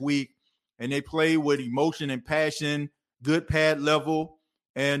last week, and they play with emotion and passion, good pad level,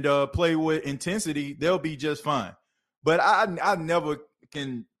 and play with intensity, they'll be just fine. But I never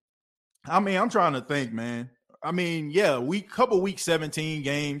can – I'm trying to think, man. Couple week 17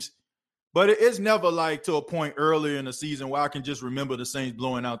 games, but it's never to a point earlier in the season where I can just remember the Saints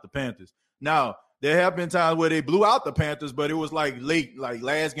blowing out the Panthers. Now, there have been times where they blew out the Panthers, but it was late,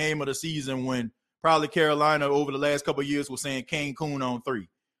 last game of the season when probably Carolina over the last couple of years was saying Cancun on 3.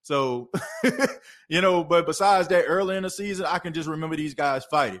 So, but besides that, early in the season, I can just remember these guys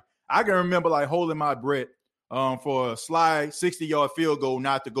fighting. I can remember holding my breath for a slide 60-yard field goal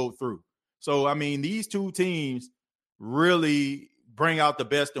not to go through. So, these two teams really bring out the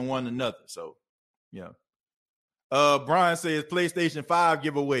best in one another. So, yeah. Brian says PlayStation 5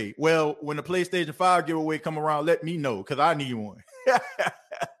 giveaway. Well, when the PlayStation 5 giveaway come around, let me know because I need one.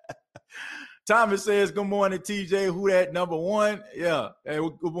 Thomas says, good morning, TJ. Who that number one? Yeah. Hey,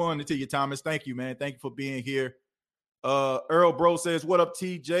 good morning to you, Thomas. Thank you, man. Thank you for being here. Earl Bro says, what up,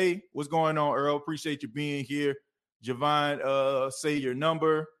 TJ? What's going on, Earl? Appreciate you being here. Javon, say your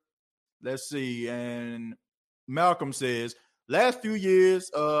number. Let's see. And Malcolm says, last few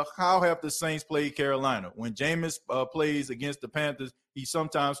years, how have the Saints played Carolina? When Jameis plays against the Panthers, he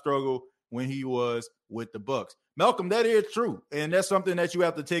sometimes struggled when he was with the Bucs. Malcolm, that is true. And that's something that you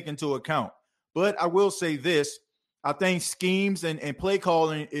have to take into account. But I will say this. I think schemes and play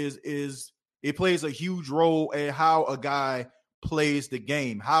calling it plays a huge role in how a guy plays the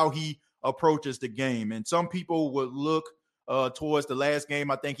game, how he approaches the game. And some people would look towards the last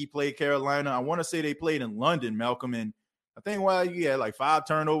game. I think he played Carolina. I want to say they played in London, Malcolm. And I think, he had like 5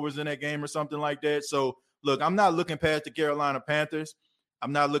 turnovers in that game or something like that. So, look, I'm not looking past the Carolina Panthers.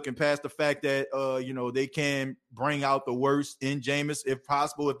 I'm not looking past the fact that, they can bring out the worst in Jameis if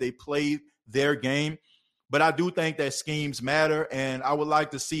possible, if they play their game. But I do think that schemes matter, and I would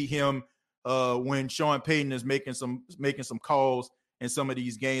like to see him when Sean Payton is making some calls in some of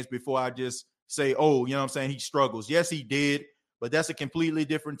these games before I just say, he struggles. Yes, he did, but that's a completely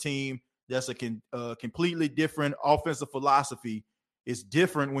different team. That's a completely different offensive philosophy. It's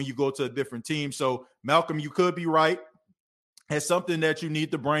different when you go to a different team. So, Malcolm, you could be right. That's something that you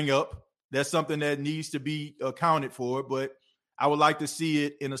need to bring up. That's something that needs to be accounted for, but I would like to see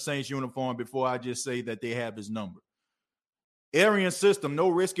it in a Saints uniform before I just say that they have his number. Arians system, no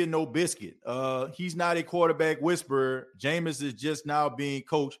risk it, no biscuit. He's not a quarterback whisperer. Jameis is just now being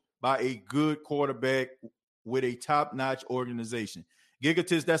coached by a good quarterback with a top-notch organization.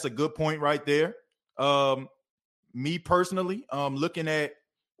 Gigatis, that's a good point right there. Me personally, looking at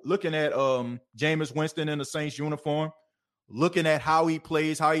Jameis Winston in the Saints uniform, looking at how he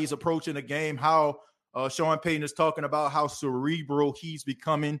plays, how he's approaching the game, how Sean Payton is talking about how cerebral he's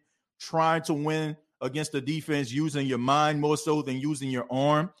becoming, trying to win against the defense using your mind more so than using your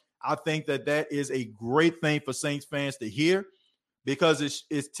arm. I think that is a great thing for Saints fans to hear because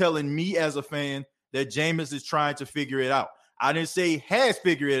it's telling me as a fan that Jameis is trying to figure it out. I didn't say he has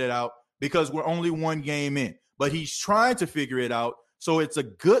figured it out because we're only one game in, but he's trying to figure it out. So it's a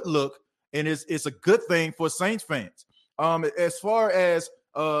good look, and it's a good thing for Saints fans. As far as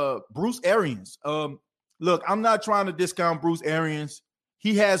Bruce Arians, look, I'm not trying to discount Bruce Arians.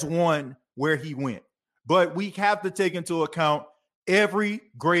 He has won where he went, but we have to take into account every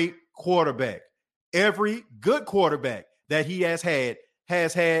great quarterback, every good quarterback that he has had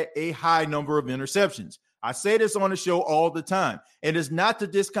a high number of interceptions. I say this on the show all the time. It is not to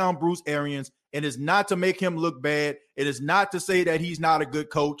discount Bruce Arians. It is not to make him look bad. It is not to say that he's not a good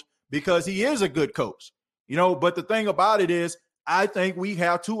coach because he is a good coach. But the thing about it is, I think we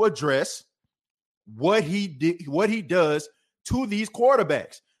have to address what he does to these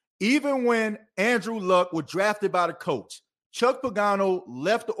quarterbacks. Even when Andrew Luck was drafted by the coach, Chuck Pagano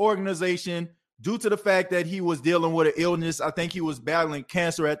left the organization due to the fact that he was dealing with an illness. I think he was battling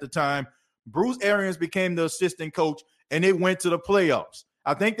cancer at the time. Bruce Arians became the assistant coach, and they went to the playoffs.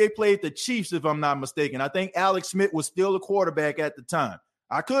 I think they played the Chiefs, if I'm not mistaken. I think Alex Smith was still the quarterback at the time.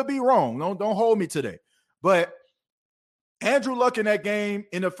 I could be wrong. Don't hold me to that. But Andrew Luck in that game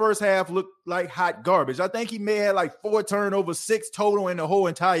in the first half looked like hot garbage. I think he may have like 4 turnovers, 6 total in the whole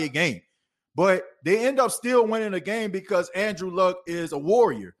entire game. But they end up still winning the game because Andrew Luck is a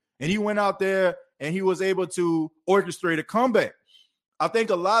warrior. And he went out there and he was able to orchestrate a comeback. I think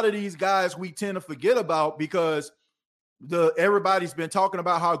a lot of these guys we tend to forget about because everybody's been talking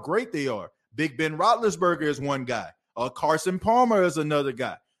about how great they are. Big Ben Roethlisberger is one guy. Carson Palmer is another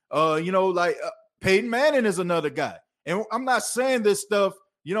guy. Peyton Manning is another guy. And I'm not saying this stuff,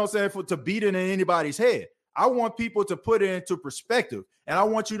 to beat it in anybody's head. I want people to put it into perspective. And I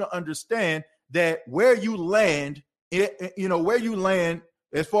want you to understand that where you land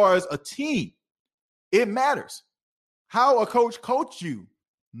as far as a team, it matters. How a coach you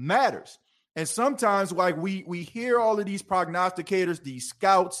matters. And sometimes we hear all of these prognosticators, these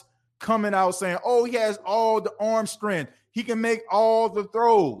scouts coming out saying, he has all the arm strength. He can make all the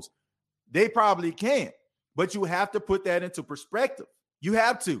throws. They probably can't, but you have to put that into perspective. You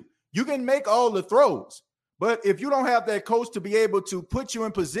have to. You can make all the throws, but if you don't have that coach to be able to put you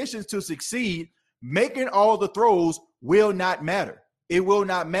in positions to succeed, making all the throws will not matter. It will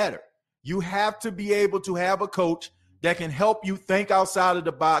not matter. You have to be able to have a coach that can help you think outside of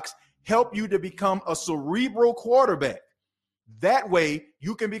the box, help you to become a cerebral quarterback. That way,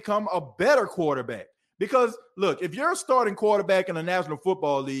 you can become a better quarterback. Because, look, if you're a starting quarterback in the National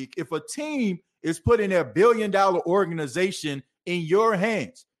Football League, if a team is putting their billion-dollar organization in your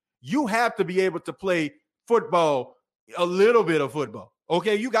hands, you have to be able to play football, a little bit of football.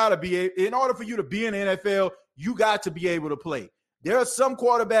 Okay, you got to be – in order for you to be in the NFL, you got to be able to play. There are some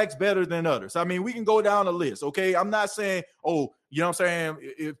quarterbacks better than others. I mean, we can go down the list, okay? I'm not saying,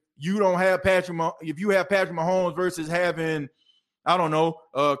 if you have Patrick Mahomes versus having –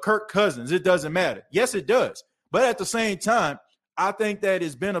 Kirk Cousins, it doesn't matter. Yes, it does. But at the same time, I think that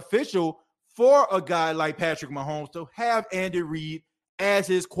it's beneficial for a guy like Patrick Mahomes to have Andy Reid as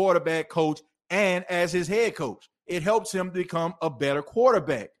his quarterback coach and as his head coach. It helps him become a better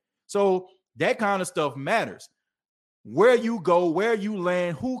quarterback. So That kind of stuff matters. Where you go, where you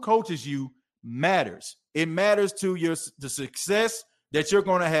land, who coaches you matters. It matters to the success that you're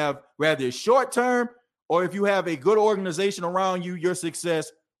going to have, whether it's short term or if you have a good organization around you, your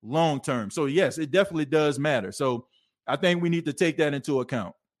success long term. So yes, it definitely does matter. So I think we need to take that into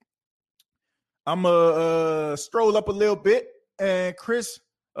account. I'm going to stroll up a little bit. And Chris,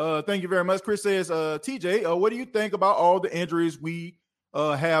 thank you very much. Chris says, TJ, what do you think about all the injuries we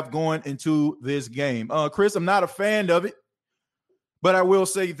have going into this game? Chris, I'm not a fan of it, but I will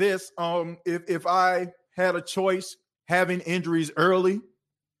say this. If I had a choice having injuries early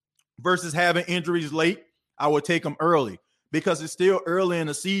versus having injuries late, I would take them early because it's still early in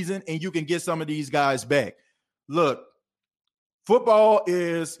the season and you can get some of these guys back. Look, football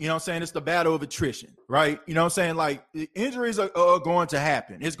is, you know what I'm saying, it's the battle of attrition, right? You know what I'm saying? Like, injuries are going to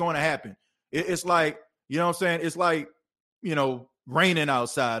happen. It's going to happen. It's like, you know what I'm saying? It's like, you know, raining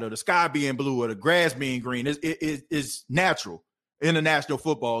outside or the sky being blue or the grass being green. It's natural in the National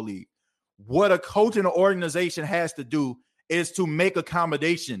Football League. What a coach and an organization has to do is to make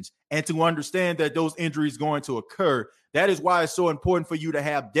accommodations and to understand that those injuries are going to occur. That is why it's so important for you to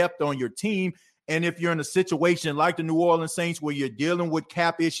have depth on your team. And if you're in a situation like the New Orleans Saints where you're dealing with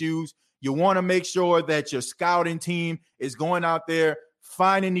cap issues, you want to make sure that your scouting team is going out there,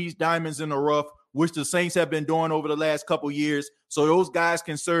 finding these diamonds in the rough, which the Saints have been doing over the last couple of years. So those guys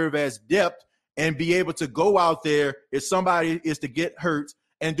can serve as depth and be able to go out there if somebody is to get hurt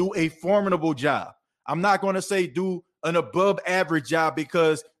and do a formidable job. I'm not going to say do an above average job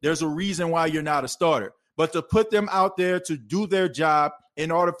because there's a reason why you're not a starter, but to put them out there to do their job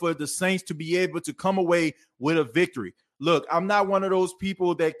in order for the Saints to be able to come away with a victory. Look, I'm not one of those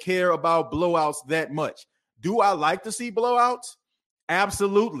people that care about blowouts that much. Do I like to see blowouts?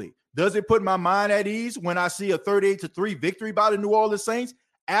 Absolutely. Does it put my mind at ease when I see a 38-3 victory by the New Orleans Saints?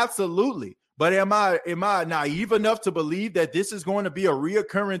 Absolutely. But am I naive enough to believe that this is going to be a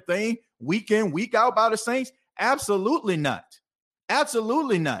reoccurring thing week in, week out by the Saints? Absolutely not.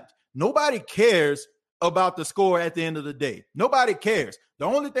 Absolutely not. Nobody cares about the score at the end of the day. Nobody cares. The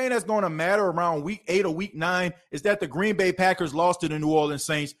only thing that's going to matter around week 8 or week 9 is that the Green Bay Packers lost to the New Orleans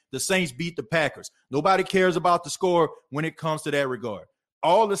Saints. The Saints beat the Packers. Nobody cares about the score when it comes to that regard.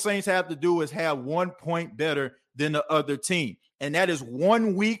 All the Saints have to do is have 1 point better than the other team. And that is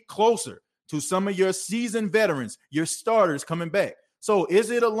 1 week closer to some of your seasoned veterans, your starters coming back. So is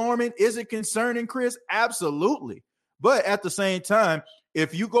it alarming? Is it concerning, Chris? Absolutely. But at the same time,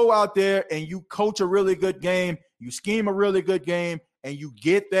 if you go out there and you coach a really good game, you scheme a really good game, and you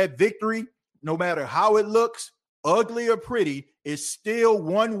get that victory, no matter how it looks, ugly or pretty, it's still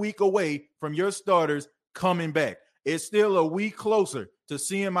 1 week away from your starters coming back. It's still a week closer to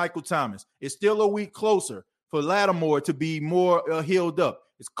seeing Michael Thomas. It's still a week closer for Lattimore to be more healed up.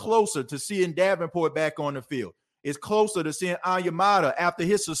 It's closer to seeing Davenport back on the field. It's closer to seeing Ayamada after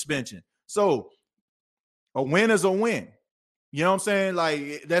his suspension. So a win is a win. You know what I'm saying?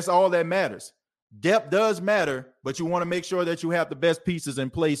 Like, that's all that matters. Depth does matter, but you want to make sure that you have the best pieces in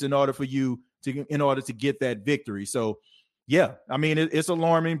place in order to get that victory. So, yeah, I mean, it's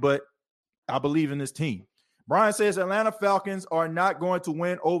alarming, but I believe in this team. Brian says Atlanta Falcons are not going to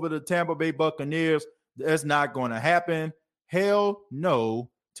win over the Tampa Bay Buccaneers. That's not going to happen. Hell no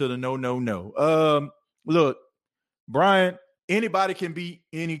to the no. Look, Brian, anybody can beat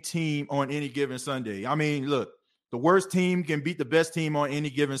any team on any given Sunday. I mean, look, the worst team can beat the best team on any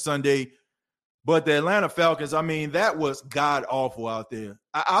given Sunday. But the Atlanta Falcons, I mean, that was god-awful out there.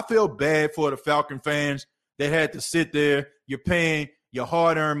 I feel bad for the Falcon fans that had to sit there. You're paying your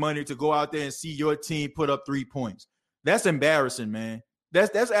hard-earned money to go out there and see your team put up 3 points. That's embarrassing, man.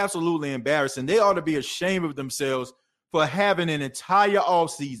 That's absolutely embarrassing. They ought to be ashamed of themselves for having an entire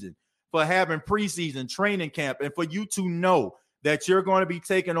offseason, for having preseason training camp, and for you to know that you're going to be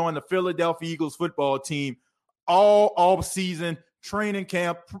taking on the Philadelphia Eagles football team all offseason, training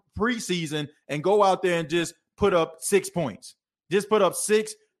camp, preseason, and go out there and just put up 6 points. Just put up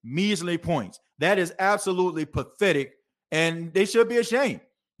 6 measly points. That is absolutely pathetic, and they should be ashamed.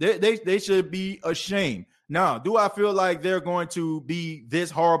 They should be ashamed. Now, do I feel like they're going to be this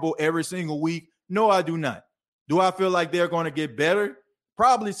horrible every single week? No, I do not. Do I feel like they're going to get better?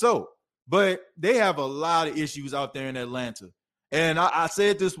 Probably so. But they have a lot of issues out there in Atlanta. And I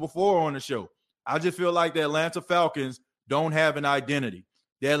said this before on the show. I just feel like the Atlanta Falcons don't have an identity.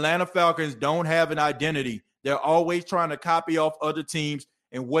 The Atlanta Falcons don't have an identity. They're always trying to copy off other teams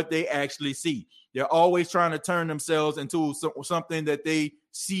and what they actually see. They're always trying to turn themselves into something that they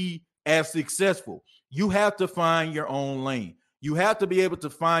see as successful. You have to find your own lane. You have to be able to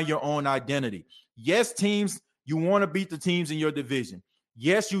find your own identity. Yes, teams, you want to beat the teams in your division.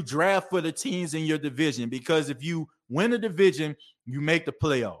 Yes, you draft for the teams in your division, because if you win a division, you make the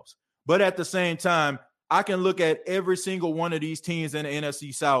playoffs. But at the same time, I can look at every single one of these teams in the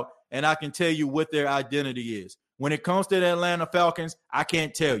NFC South, and I can tell you what their identity is. When it comes to the Atlanta Falcons, I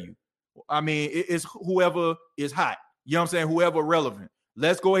can't tell you. I mean, it's whoever is hot. You know what I'm saying? Whoever relevant.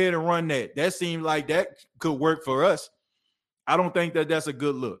 Let's go ahead and run that. That seems like that could work for us. I don't think that that's a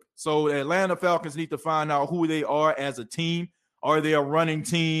good look. So the Atlanta Falcons need to find out who they are as a team. Are they a running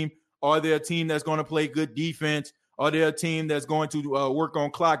team? Are they a team that's going to play good defense? Are they a team that's going to work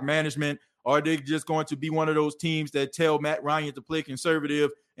on clock management? Are they just going to be one of those teams that tell Matt Ryan to play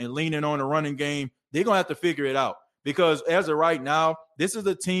conservative and leaning on the running game? They're going to have to figure it out, because as of right now, this is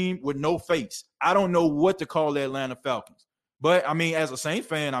a team with no face. I don't know what to call the Atlanta Falcons. But, I mean, as a Saints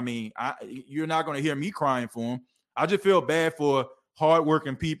fan, I mean, you're not going to hear me crying for them. I just feel bad for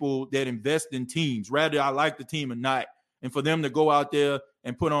hardworking people that invest in teams, whether I like the team or not. And for them to go out there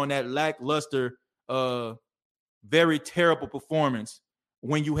and put on that lackluster, very terrible performance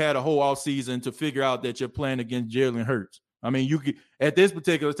when you had a whole offseason to figure out that you're playing against Jalen Hurts. I mean, you could, at this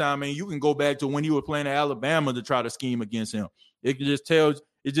particular time, I mean, you can go back to when you were playing at Alabama to try to scheme against him. It just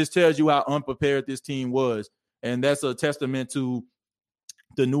tells you how unprepared this team was. And that's a testament to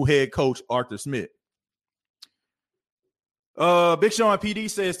the new head coach, Arthur Smith. Big Sean PD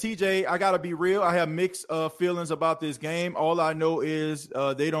says, TJ, I got to be real. I have mixed feelings about this game. All I know is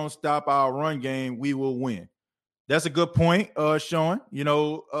they don't stop our run game, we will win. That's a good point, Sean. You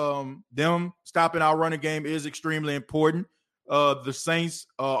know, them stopping our running game is extremely important. The Saints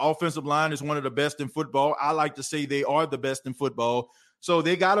offensive line is one of the best in football. I like to say they are the best in football. So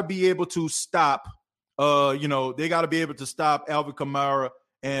they got to be able to stop, they got to be able to stop Alvin Kamara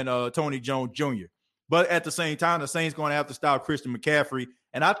and Tony Jones Jr. But at the same time, the Saints going to have to stop Christian McCaffrey.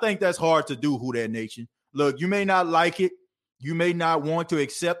 And I think that's hard to do, Who Dat Nation. Look, you may not like it. You may not want to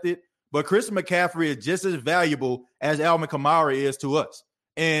accept it. But Christian McCaffrey is just as valuable as Alvin Kamara is to us.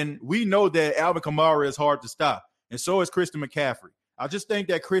 And we know that Alvin Kamara is hard to stop. And so is Christian McCaffrey. I just think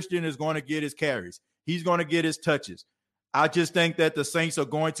that Christian is going to get his carries. He's going to get his touches. I just think that the Saints are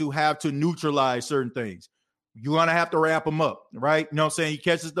going to have to neutralize certain things. You're going to have to wrap him up, right? You know what I'm saying? He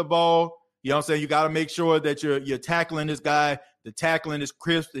catches the ball. You know what I'm saying? You got to make sure that you're tackling this guy. The tackling is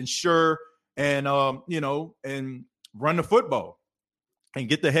crisp and sure, and, and run the football and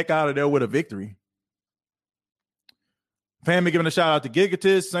get the heck out of there with a victory. Family giving a shout out to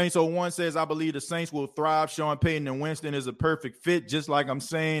Gigatis. Saints 01 says, I believe the Saints will thrive. Sean Payton and Winston is a perfect fit, just like I'm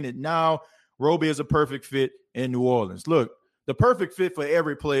saying it now. Roby is a perfect fit in New Orleans. Look, the perfect fit for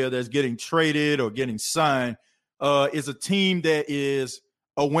every player that's getting traded or getting signed is a team that is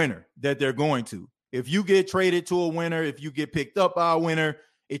a winner that they're going to. If you get traded to a winner, if you get picked up by a winner,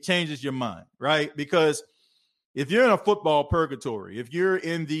 it changes your mind, right? Because if you're in a football purgatory, if you're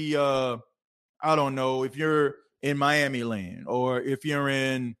in the, if you're in Miami land, or if you're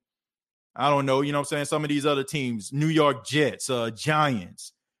in, some of these other teams, New York Jets,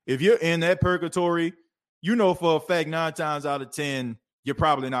 Giants, if you're in that purgatory, you know for a fact 9 times out of 10, you're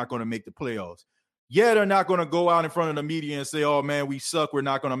probably not going to make the playoffs. Yeah, they're not going to go out in front of the media and say, oh, man, we suck, we're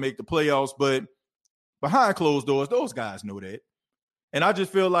not going to make the playoffs. But behind closed doors, those guys know that. And I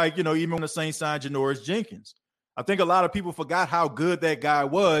just feel like, even when the Saints signed Janoris Jenkins, I think a lot of people forgot how good that guy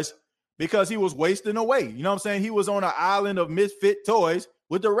was because he was wasting away. You know what I'm saying? He was on an island of misfit toys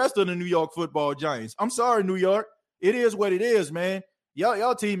with the rest of the New York Football Giants. I'm sorry, New York. It is what it is, man.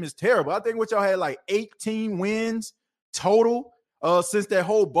 Y'all team is terrible. I think what y'all had like 18 wins total since that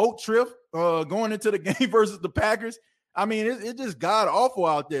whole boat trip going into the game versus the Packers. I mean, it just god awful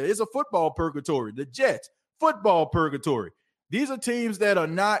out there. It's a football purgatory. The Jets, football purgatory. These are teams that are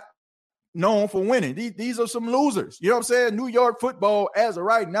not known for winning. These are some losers. You know what I'm saying? New York football, as of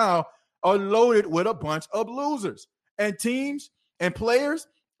right now, are loaded with a bunch of losers. And teams and players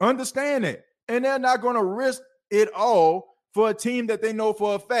understand that. And they're not going to risk it all for a team that they know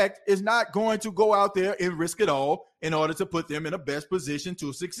for a fact is not going to go out there and risk it all in order to put them in the best position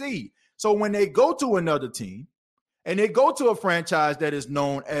to succeed. So when they go to another team and they go to a franchise that is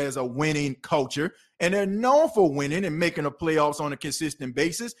known as a winning culture and they're known for winning and making the playoffs on a consistent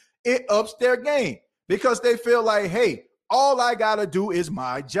basis, it ups their game because they feel like, hey, all I got to do is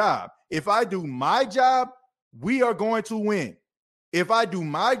my job. If I do my job, we are going to win. If I do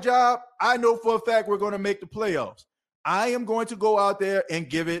my job, I know for a fact we're going to make the playoffs. I am going to go out there and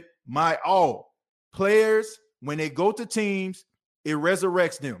give it my all. Players, when they go to teams, it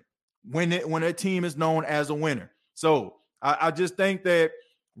resurrects them when a team is known as a winner. So I just think that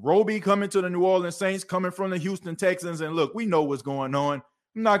Roby coming to the New Orleans Saints, coming from the Houston Texans, and look, we know what's going on.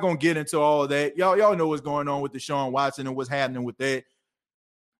 I'm not going to get into all of that. Y'all know what's going on with Deshaun Watson and what's happening with that.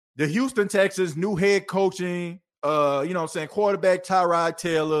 the Houston Texans, new head coaching, quarterback Tyrod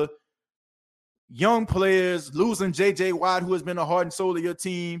Taylor, young players, losing J.J. Watt, who has been the heart and soul of your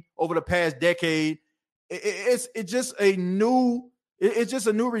team over the past decade. It's just a new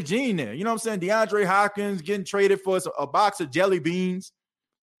regime there. You know what I'm saying? DeAndre Hopkins getting traded for a box of jelly beans.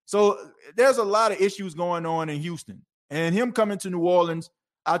 So there's a lot of issues going on in Houston. And him coming to New Orleans,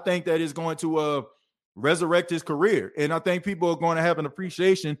 I think that is going to resurrect his career. And I think people are going to have an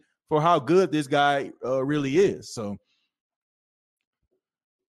appreciation for how good this guy really is. So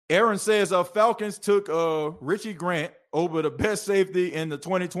Aaron says Falcons took Richie Grant over the best safety in the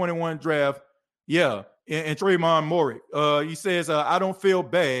 2021 draft. Yeah, and Trayvon Morey. He says, I don't feel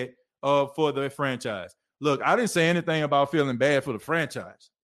bad for the franchise. Look, I didn't say anything about feeling bad for the franchise.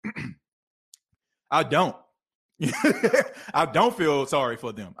 I don't. I don't feel sorry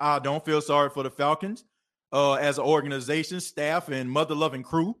for them. I don't feel sorry for the Falcons as an organization, staff, and mother-loving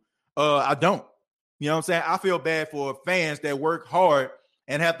crew. I don't. You know what I'm saying? I feel bad for fans that work hard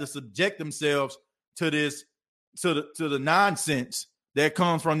and have to subject themselves to this, to the nonsense that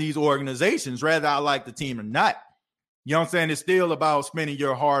comes from these organizations, whether I like the team or not. You know what I'm saying? It's still about spending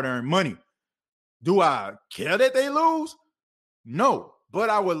your hard-earned money. Do I care that they lose? No, but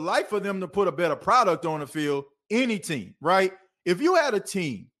I would like for them to put a better product on the field. Any team, right? If you had a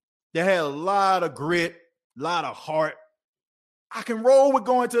team that had a lot of grit, a lot of heart, I can roll with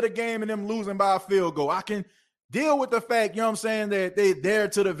going to the game and them losing by a field goal. I can deal with the fact, you know what I'm saying, that they're there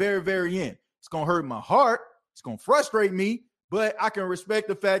to the very, very end. It's going to hurt my heart. It's going to frustrate me, but I can respect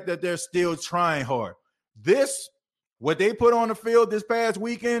the fact that they're still trying hard. What they put on the field this past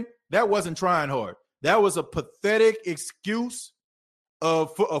weekend, that wasn't trying hard. That was a pathetic excuse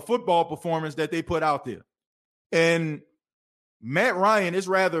of a football performance that they put out there. And Matt Ryan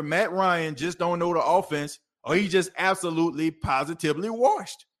just don't know the offense, or he just absolutely positively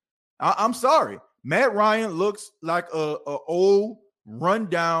washed. I'm sorry. Matt Ryan looks like a old,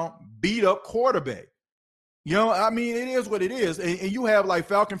 rundown, beat-up quarterback. You know, I mean, it is what it is. And you have, like,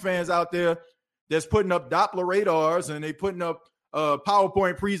 Falcon fans out there that's putting up Doppler radars, and they putting up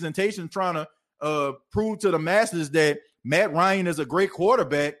PowerPoint presentations trying to prove to the masses that Matt Ryan is a great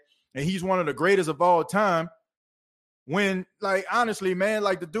quarterback and he's one of the greatest of all time. When, like, honestly, man,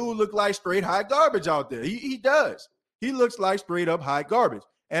 like, the dude looked like straight high garbage out there. He does. He looks like straight up high garbage.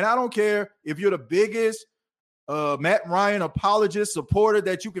 And I don't care if you're the biggest Matt Ryan apologist supporter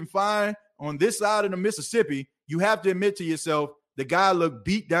that you can find on this side of the Mississippi, you have to admit to yourself, the guy looked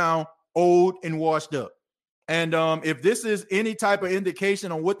beat down, old, and washed up. And if this is any type of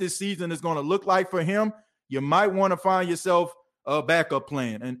indication on what this season is going to look like for him, you might want to find yourself a backup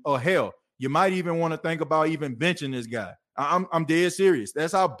plan. Or hell, you might even want to think about even benching this guy. I'm dead serious.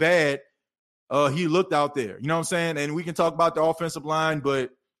 That's how bad he looked out there. You know what I'm saying? And we can talk about the offensive line,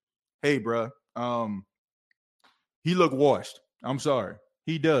 but hey, bro, he looked washed. I'm sorry.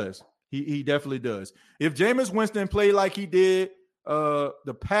 He does. He definitely does. If Jameis Winston played like he did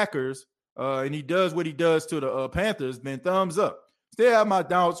the Packers, and he does what he does to the Panthers, then thumbs up. Still have my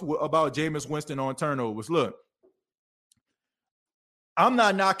doubts about Jameis Winston on turnovers. Look, I'm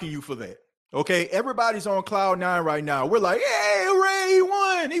not knocking you for that. Okay, everybody's on cloud nine right now. We're like, hey, hooray,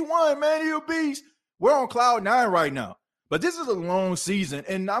 he won, man, he's a beast. We're on cloud nine right now. But this is a long season,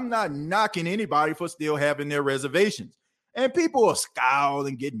 and I'm not knocking anybody for still having their reservations. And people will scowl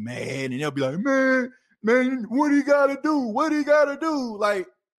and get mad, and they'll be like, man, what do you got to do? What do you got to do? Like,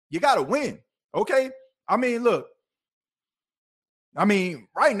 you got to win, okay? I mean, look. I mean,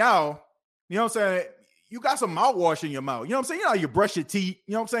 right now, you know what I'm saying? You got some mouthwash in your mouth. You know what I'm saying? You know how you brush your teeth.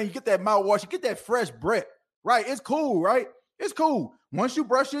 You know what I'm saying? You get that mouthwash. You get that fresh breath, right? It's cool, right? It's cool. Once you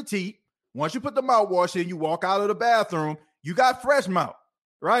brush your teeth, once you put the mouthwash in, you walk out of the bathroom, you got fresh mouth,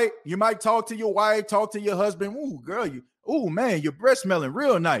 right? You might talk to your wife, talk to your husband. Ooh, girl, man, your breath smelling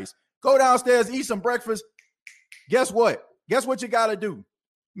real nice. Go downstairs, eat some breakfast. Guess what? Guess what you got to do?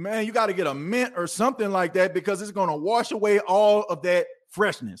 Man, you got to get a mint or something like that because it's going to wash away all of that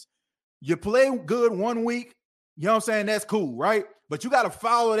freshness. You play good 1 week, you know what I'm saying? That's cool, right? But you got to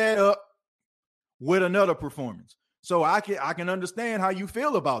follow that up with another performance. So I can understand how you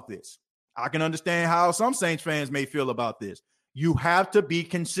feel about this. I can understand how some Saints fans may feel about this. You have to be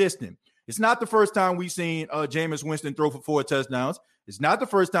consistent. It's not the first time we've seen Jameis Winston throw for 4 touchdowns. It's not the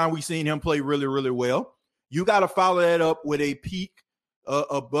first time we've seen him play really, really well. You got to follow that up with a peak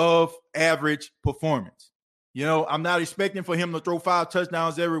above average performance. You know, I'm not expecting for him to throw 5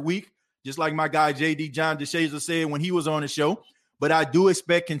 touchdowns every week, just like my guy JD John DeShazer said when he was on the show. But I do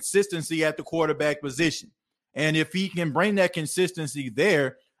expect consistency at the quarterback position. And if he can bring that consistency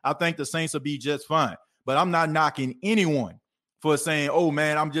there, I think the Saints will be just fine. But I'm not knocking anyone for saying, oh,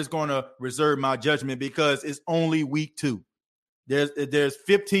 man, I'm just going to reserve my judgment because it's only week 2. There's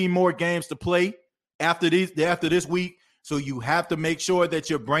 15 more games to play after this week. So you have to make sure that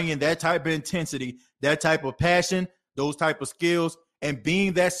you're bringing that type of intensity, that type of passion, those type of skills, and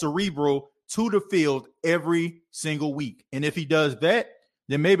being that cerebral to the field every single week. And if he does that,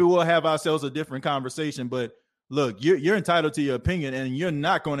 then maybe we'll have ourselves a different conversation. But look, you're entitled to your opinion, and you're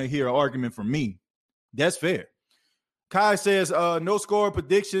not going to hear an argument from me. That's fair. Kai says, no score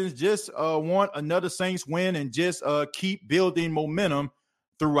predictions, just want another Saints win and just keep building momentum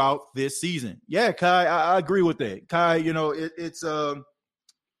throughout this season. Yeah, Kai, I agree with that. Kai,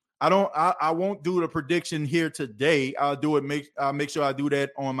 I won't do the prediction here today. I'll make sure I do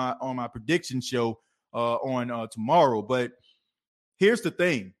that on my prediction show on tomorrow. But here's the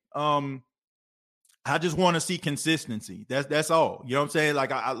thing. I just want to see consistency. That's all. You know what I'm saying?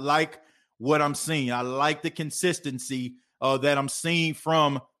 Like I like what I'm seeing. I like the consistency that I'm seeing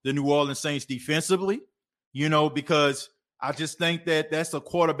from the New Orleans Saints defensively, because I just think that that's a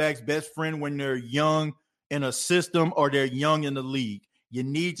quarterback's best friend when they're young in a system or they're young in the league. You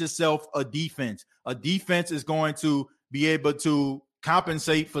need yourself a defense. A defense is going to be able to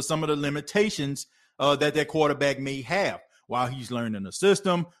compensate for some of the limitations that quarterback may have while he's learning the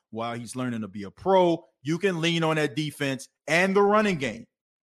system, while he's learning to be a pro. You can lean on that defense and the running game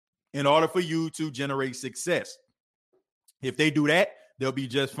in order for you to generate success. If they do that, they'll be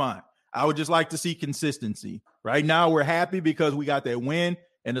just fine. I would just like to see consistency. Right now, we're happy because we got that win,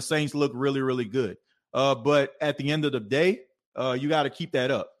 and the Saints look really, really good. But at the end of the day, you got to keep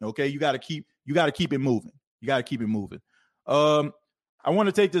that up. Okay, you got to keep it moving. You got to keep it moving. I want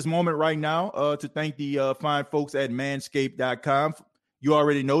to take this moment right now to thank the fine folks at Manscaped.com. You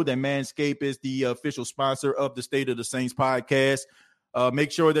already know that Manscaped is the official sponsor of the State of the Saints podcast.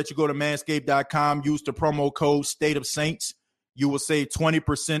 Make sure that you go to Manscaped.com, use the promo code State of Saints. You will save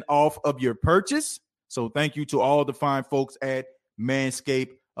 20% off of your purchase. So thank you to all the fine folks at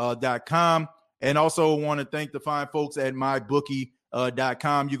Manscaped.com. And also want to thank the fine folks at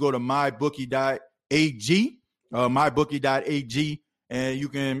MyBookie.com. You go to MyBookie.ag, MyBookie.ag, and you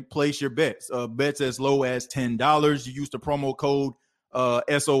can place your bets. Bets as low as $10. You use the promo code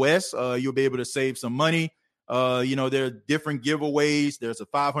SOS. You'll be able to save some money. There are different giveaways. There's a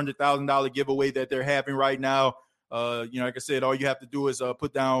 $500,000 giveaway that they're having right now. Like I said, all you have to do is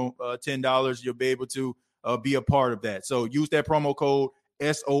put down $10. You'll be able to be a part of that. So use that promo code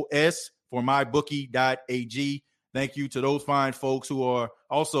SOS for mybookie.ag. Thank you to those fine folks who are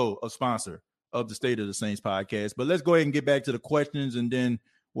also a sponsor of the State of the Saints podcast. But let's go ahead and get back to the questions, and then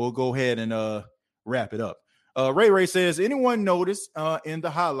we'll go ahead and wrap it up. Ray says, anyone notice in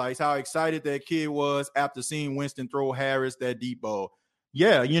the highlights how excited that kid was after seeing Winston throw Harris that deep ball?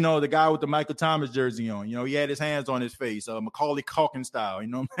 Yeah, the guy with the Michael Thomas jersey on, he had his hands on his face, Macaulay Culkin style,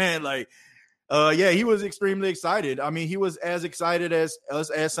 man? Like, he was extremely excited. I mean, he was as excited as us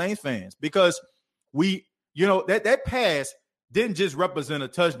as Saints fans because that pass didn't just represent a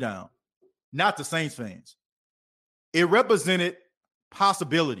touchdown, not the Saints fans. It represented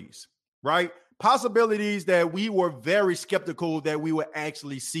possibilities, right? Possibilities that we were very skeptical that we would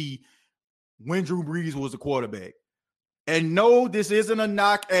actually see when Drew Brees was the quarterback. And no, this isn't a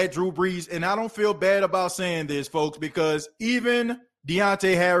knock at Drew Brees, and I don't feel bad about saying this, folks, because even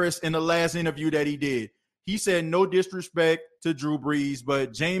Deontay Harris in the last interview that he did, he said no disrespect to Drew Brees,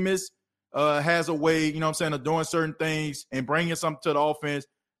 but Jameis has a way, of doing certain things and bringing something to the offense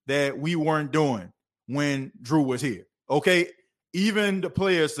that we weren't doing when Drew was here. Okay? Even the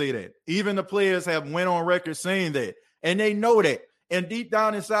players say that. Even the players have went on record saying that, and they know that. And deep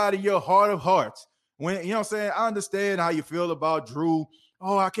down inside of your heart of hearts, when I understand how you feel about Drew.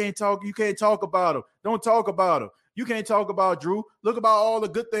 Oh, I can't talk. You can't talk about him. Don't talk about him. You can't talk about Drew. Look about all the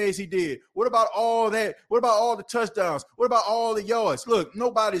good things he did. What about all that? What about all the touchdowns? What about all the yards? Look,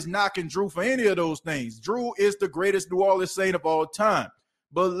 nobody's knocking Drew for any of those things. Drew is the greatest New Orleans Saint of all time.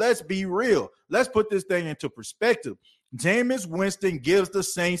 But let's be real. Let's put this thing into perspective. Jameis Winston gives the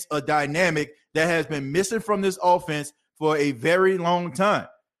Saints a dynamic that has been missing from this offense for a very long time.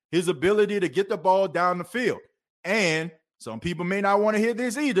 His ability to get the ball down the field. And some people may not want to hear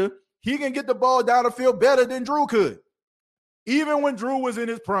this either. He can get the ball down the field better than Drew could. Even when Drew was in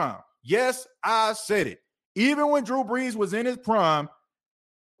his prime. Yes, I said it. Even when Drew Brees was in his prime,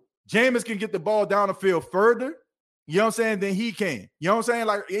 Jameis can get the ball down the field further, than he can.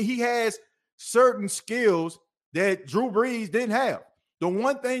 Like, he has certain skills that Drew Brees didn't have. The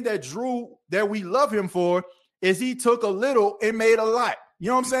one thing that we love him for is he took a little and made a lot.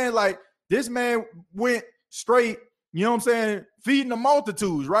 Like, this man went straight, feeding the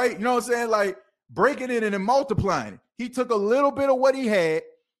multitudes, right? Like, breaking it and then multiplying it. He took a little bit of what he had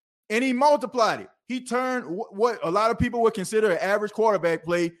and he multiplied it. He turned what a lot of people would consider an average quarterback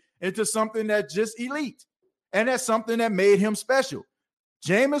play into something that's just elite. And that's something that made him special.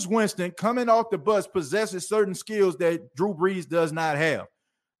 Jameis Winston, coming off the bus, possesses certain skills that Drew Brees does not have.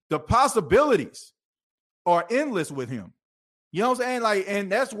 The possibilities are endless with him. You know what I'm saying? Like,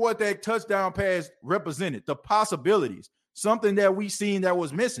 and that's what that touchdown pass represented, the possibilities, something that we seen that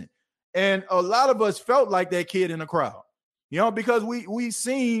was missing. And a lot of us felt like that kid in the crowd, you know, because we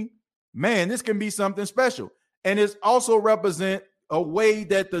seen, man, this can be something special. And it's also represent a way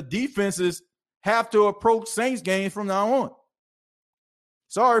that the defenses have to approach Saints games from now on.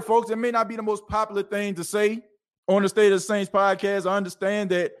 Sorry, folks, it may not be the most popular thing to say on the State of the Saints podcast. I understand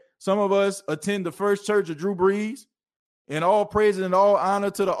that some of us attend the first church of Drew Brees, and all praise and all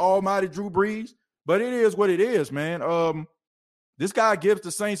honor to the almighty Drew Brees. But it is what it is, man. This guy gives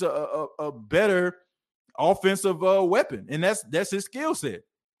the Saints a better offensive weapon, and that's his skill set.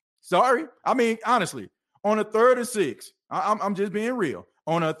 Sorry. I mean, honestly, on a 3rd and 6, I'm just being real.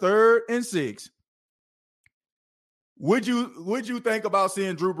 On a 3rd and 6, would you think about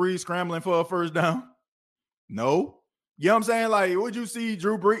seeing Drew Brees scrambling for a first down? No. You know what I'm saying? Like, would you see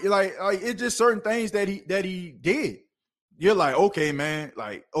Drew Brees? Like it's just certain things that he did. You're like, okay, man.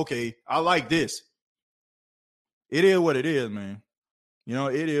 Like, okay, I like this. It is what it is, man. You know,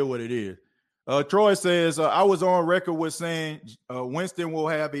 it is what it is. Troy says, I was on record with saying Winston will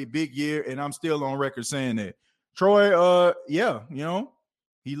have a big year, and I'm still on record saying that. Troy, yeah, you know,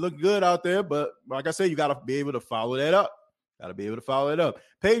 he looked good out there, but like I said, you got to be able to follow that up.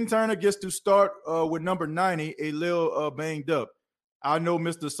 Peyton Turner gets to start with number 90, a little banged up. I know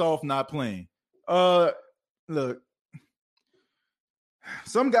Mr. Soft not playing. Look,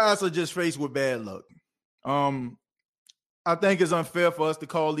 some guys are just faced with bad luck. I think it's unfair for us to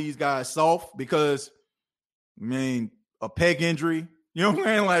call these guys soft because, I mean, a pec injury, you know what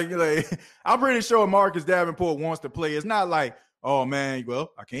I'm saying? Like I'm pretty sure Marcus Davenport wants to play. It's not like, oh, man, well,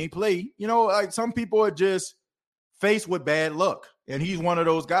 I can't play. You know, like some people are just faced with bad luck, and he's one of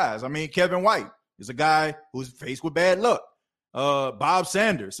those guys. I mean, Kevin White is a guy who's faced with bad luck. Bob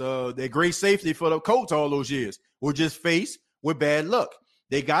Sanders, their great safety for the Colts all those years, were just faced with bad luck.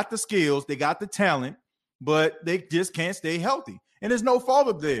 They got the skills, they got the talent, but they just can't stay healthy. And it's no fault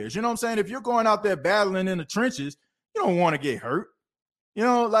of theirs. You know what I'm saying? If you're going out there battling in the trenches, you don't want to get hurt. You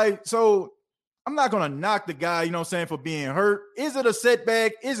know, like, so I'm not going to knock the guy, you know what I'm saying, for being hurt. Is it a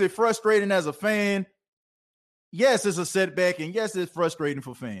setback? Is it frustrating as a fan? Yes, it's a setback, and yes, it's frustrating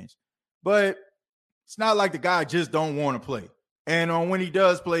for fans. But it's not like the guy just don't want to play. And when he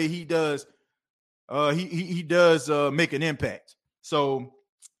does play, he does he does make an impact. So,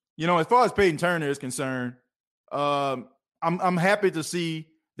 you know, as far as Peyton Turner is concerned, I'm happy to see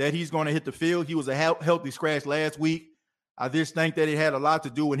that he's going to hit the field. He was a healthy scratch last week. I just think that it had a lot to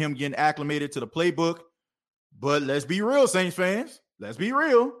do with him getting acclimated to the playbook. But let's be real, Saints fans. Let's be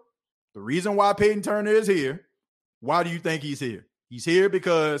real. The reason why Peyton Turner is here, why do you think he's here? He's here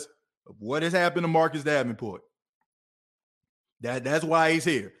because of what has happened to Marcus Davenport. That's why he's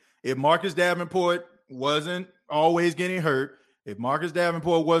here. If Marcus Davenport wasn't always getting hurt, if Marcus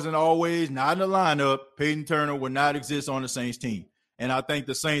Davenport wasn't always not in the lineup, Peyton Turner would not exist on the Saints team. And I think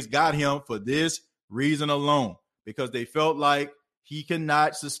the Saints got him for this reason alone, because they felt like he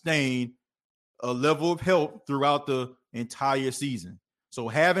cannot sustain a level of help throughout the entire season. So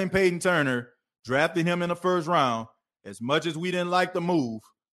having Peyton Turner, drafting him in the first round, as much as we didn't like the move,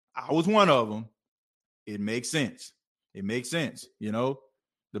 I was one of them, it makes sense. It makes sense. You know,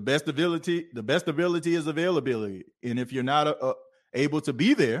 the best ability is availability. And if you're not able to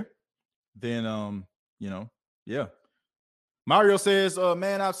be there, then, you know, yeah. Mario says,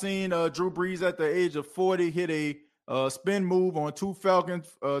 man, I've seen Drew Brees at the age of 40 hit a spin move on 2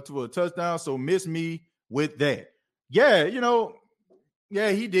 Falcons to a touchdown. So miss me with that. Yeah, you know,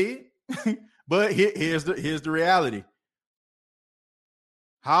 yeah, he did. But here's the reality.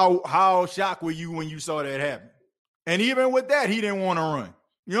 How shocked were you when you saw that happen? And even with that, he didn't want to run.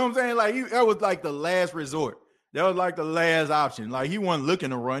 You know what I'm saying? Like that was like the last resort. That was like the last option. Like he wasn't looking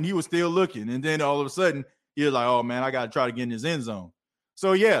to run. He was still looking. And then all of a sudden, he was like, oh, man, I got to try to get in his end zone.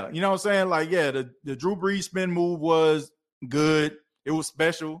 So, yeah, you know what I'm saying? Like, yeah, the Drew Brees spin move was good. It was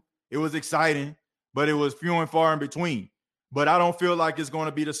special. It was exciting. But it was few and far in between. But I don't feel like it's going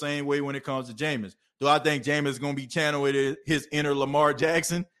to be the same way when it comes to Jameis. Do I think Jameis is going to be channeling his inner Lamar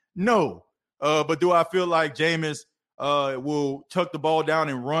Jackson? No. But do I feel like Jameis will tuck the ball down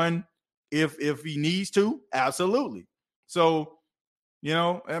and run if he needs to? Absolutely. So, you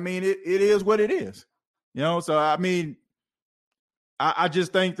know, I mean, it is what it is. You know, so, I mean, I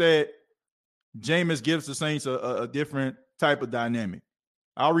just think that Jameis gives the Saints a different type of dynamic.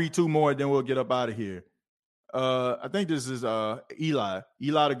 I'll read 2 more, and then we'll get up out of here. I think this is Eli.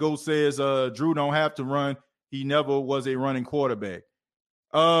 Eli the GOAT says Drew don't have to run. He never was a running quarterback.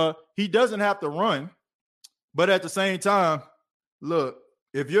 He doesn't have to run, but at the same time, look,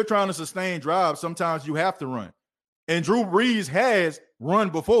 if you're trying to sustain drives, sometimes you have to run. And Drew Brees has run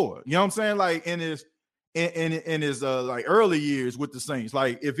before. You know what I'm saying? Like in his like early years with the Saints.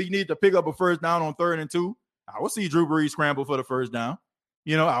 Like if he needed to pick up a first down on 3rd and 2, I would see Drew Brees scramble for the first down.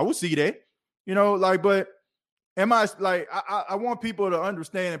 You know, I would see that. You know, like, but am I like I want people to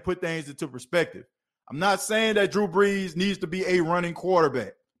understand and put things into perspective. I'm not saying that Drew Brees needs to be a running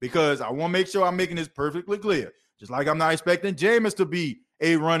quarterback because I want to make sure I'm making this perfectly clear. Just like I'm not expecting Jameis to be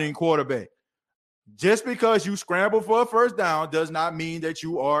a running quarterback. Just because you scramble for a first down does not mean that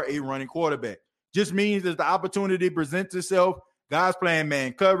you are a running quarterback. Just means that the opportunity presents itself, guys playing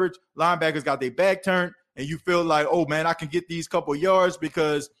man coverage, linebackers got their back turned, and you feel like, oh, man, I can get these couple yards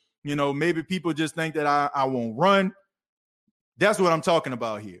because, you know, maybe people just think that I won't run. That's what I'm talking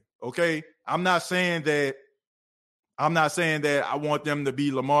about here, okay? I'm not saying that I want them to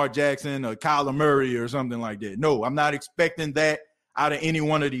be Lamar Jackson or Kyler Murray or something like that. No, I'm not expecting that out of any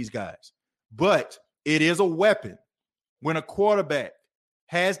one of these guys. But it is a weapon when a quarterback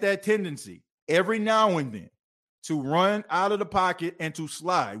has that tendency every now and then to run out of the pocket and to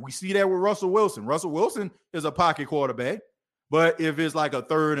slide. We see that with Russell Wilson. Russell Wilson is a pocket quarterback, but if it's like a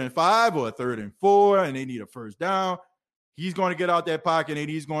 3rd and 5 or a 3rd and 4 and they need a first down, he's going to get out that pocket and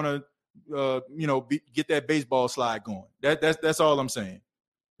he's going to get that baseball slide going. That's all I'm saying.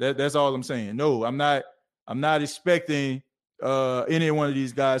 That's all I'm saying. No, I'm not expecting any one of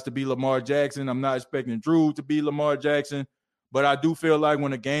these guys to be Lamar Jackson. I'm not expecting Drew to be Lamar Jackson, but I do feel like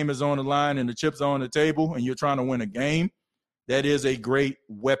when the game is on the line and the chips are on the table and you're trying to win a game, that is a great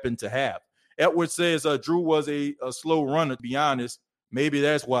weapon to have. Edward says Drew was a slow runner, to be honest. Maybe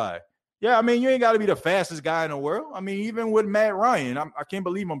that's why. Yeah, I mean, you ain't got to be the fastest guy in the world. I mean, even with Matt Ryan, I can't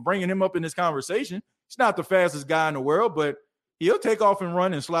believe I'm bringing him up in this conversation. He's not the fastest guy in the world, but he'll take off and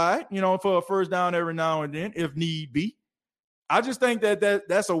run and slide, for a first down every now and then if need be. I just think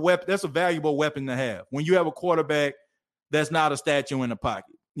that's a weapon. That's a valuable weapon to have when you have a quarterback that's not a statue in the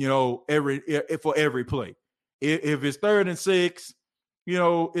pocket, for every play. If it's 3rd and 6, you're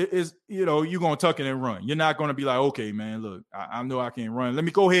going to tuck it and run. You're not going to be like, okay, man, look, I know I can't run. Let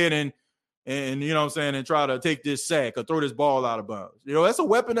me go ahead and and try to take this sack or throw this ball out of bounds. That's a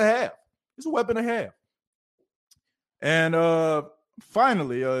weapon to have. It's a weapon to have. And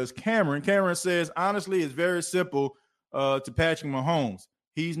finally, is Cameron. Cameron says, honestly, it's very simple to Patrick Mahomes.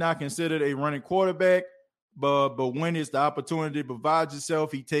 He's not considered a running quarterback, but when it's the opportunity provides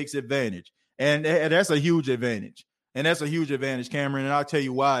itself, he takes advantage. And that's a huge advantage. And that's a huge advantage, Cameron. And I'll tell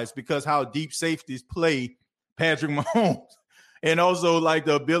you why. It's because how deep safeties play Patrick Mahomes. And also like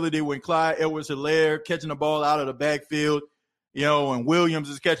the ability when Clyde Edwards-Helaire catching the ball out of the backfield, and Williams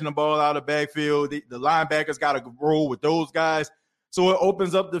is catching the ball out of the backfield. The linebackers got to roll with those guys. So it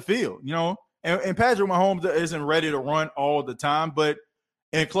opens up the field, And Patrick Mahomes isn't ready to run all the time, but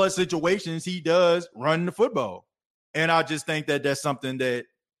in clutch situations, he does run the football. And I just think that that's something that,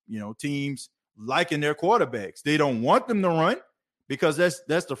 teams like in their quarterbacks. They don't want them to run because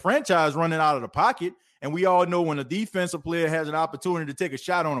that's the franchise running out of the pocket. And we all know when a defensive player has an opportunity to take a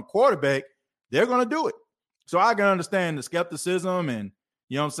shot on a quarterback, they're going to do it. So I can understand the skepticism and,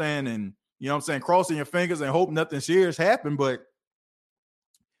 crossing your fingers and hope nothing serious happened. But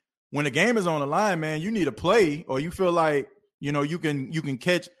when the game is on the line, man, you need to play or you feel like, you can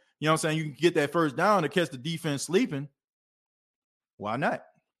catch, you can get that first down to catch the defense sleeping. Why not?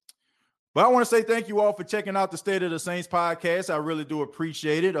 But I want to say thank you all for checking out the State of the Saints podcast. I really do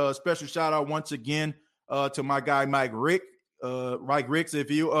appreciate it. A special shout out once again to my guy, Mike Ricks. If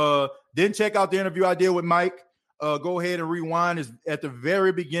you didn't check out the interview I did with Mike, go ahead and rewind. It's at the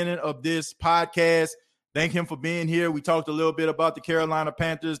very beginning of this podcast. Thank him for being here. We talked a little bit about the Carolina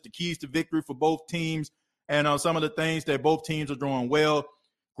Panthers, the keys to victory for both teams, and some of the things that both teams are doing well.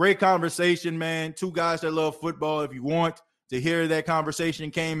 Great conversation, man. 2 guys that love football. If you want to hear that conversation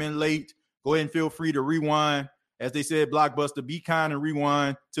came in late, go ahead and feel free to rewind. As they said, Blockbuster, be kind and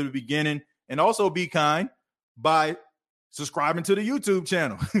rewind to the beginning. And also be kind by subscribing to the YouTube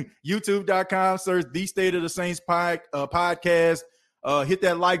channel. YouTube.com, search The State of the Saints podcast. Hit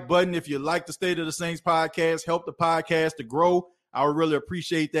that like button if you like the State of the Saints podcast. Help the podcast to grow. I would really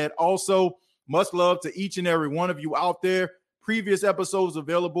appreciate that. Also, much love to each and every one of you out there. Previous episodes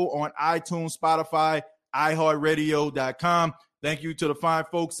available on iTunes, Spotify, iHeartRadio.com. Thank you to the fine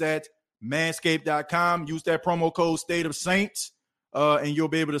folks at Manscaped.com. Use that promo code State of Saints and you'll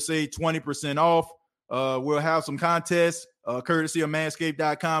be able to save 20% off. We'll have some contests courtesy of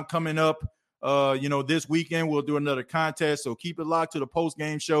manscaped.com coming up. This weekend we'll do another contest, so keep it locked to the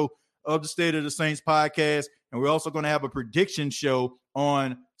post-game show of the State of the Saints podcast. And we're also going to have a prediction show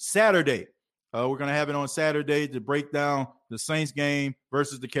on Saturday. We're going to have it on Saturday to break down the Saints game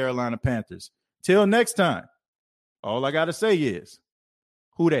versus the Carolina Panthers. Till next time, all I got to say is,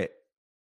 who dat?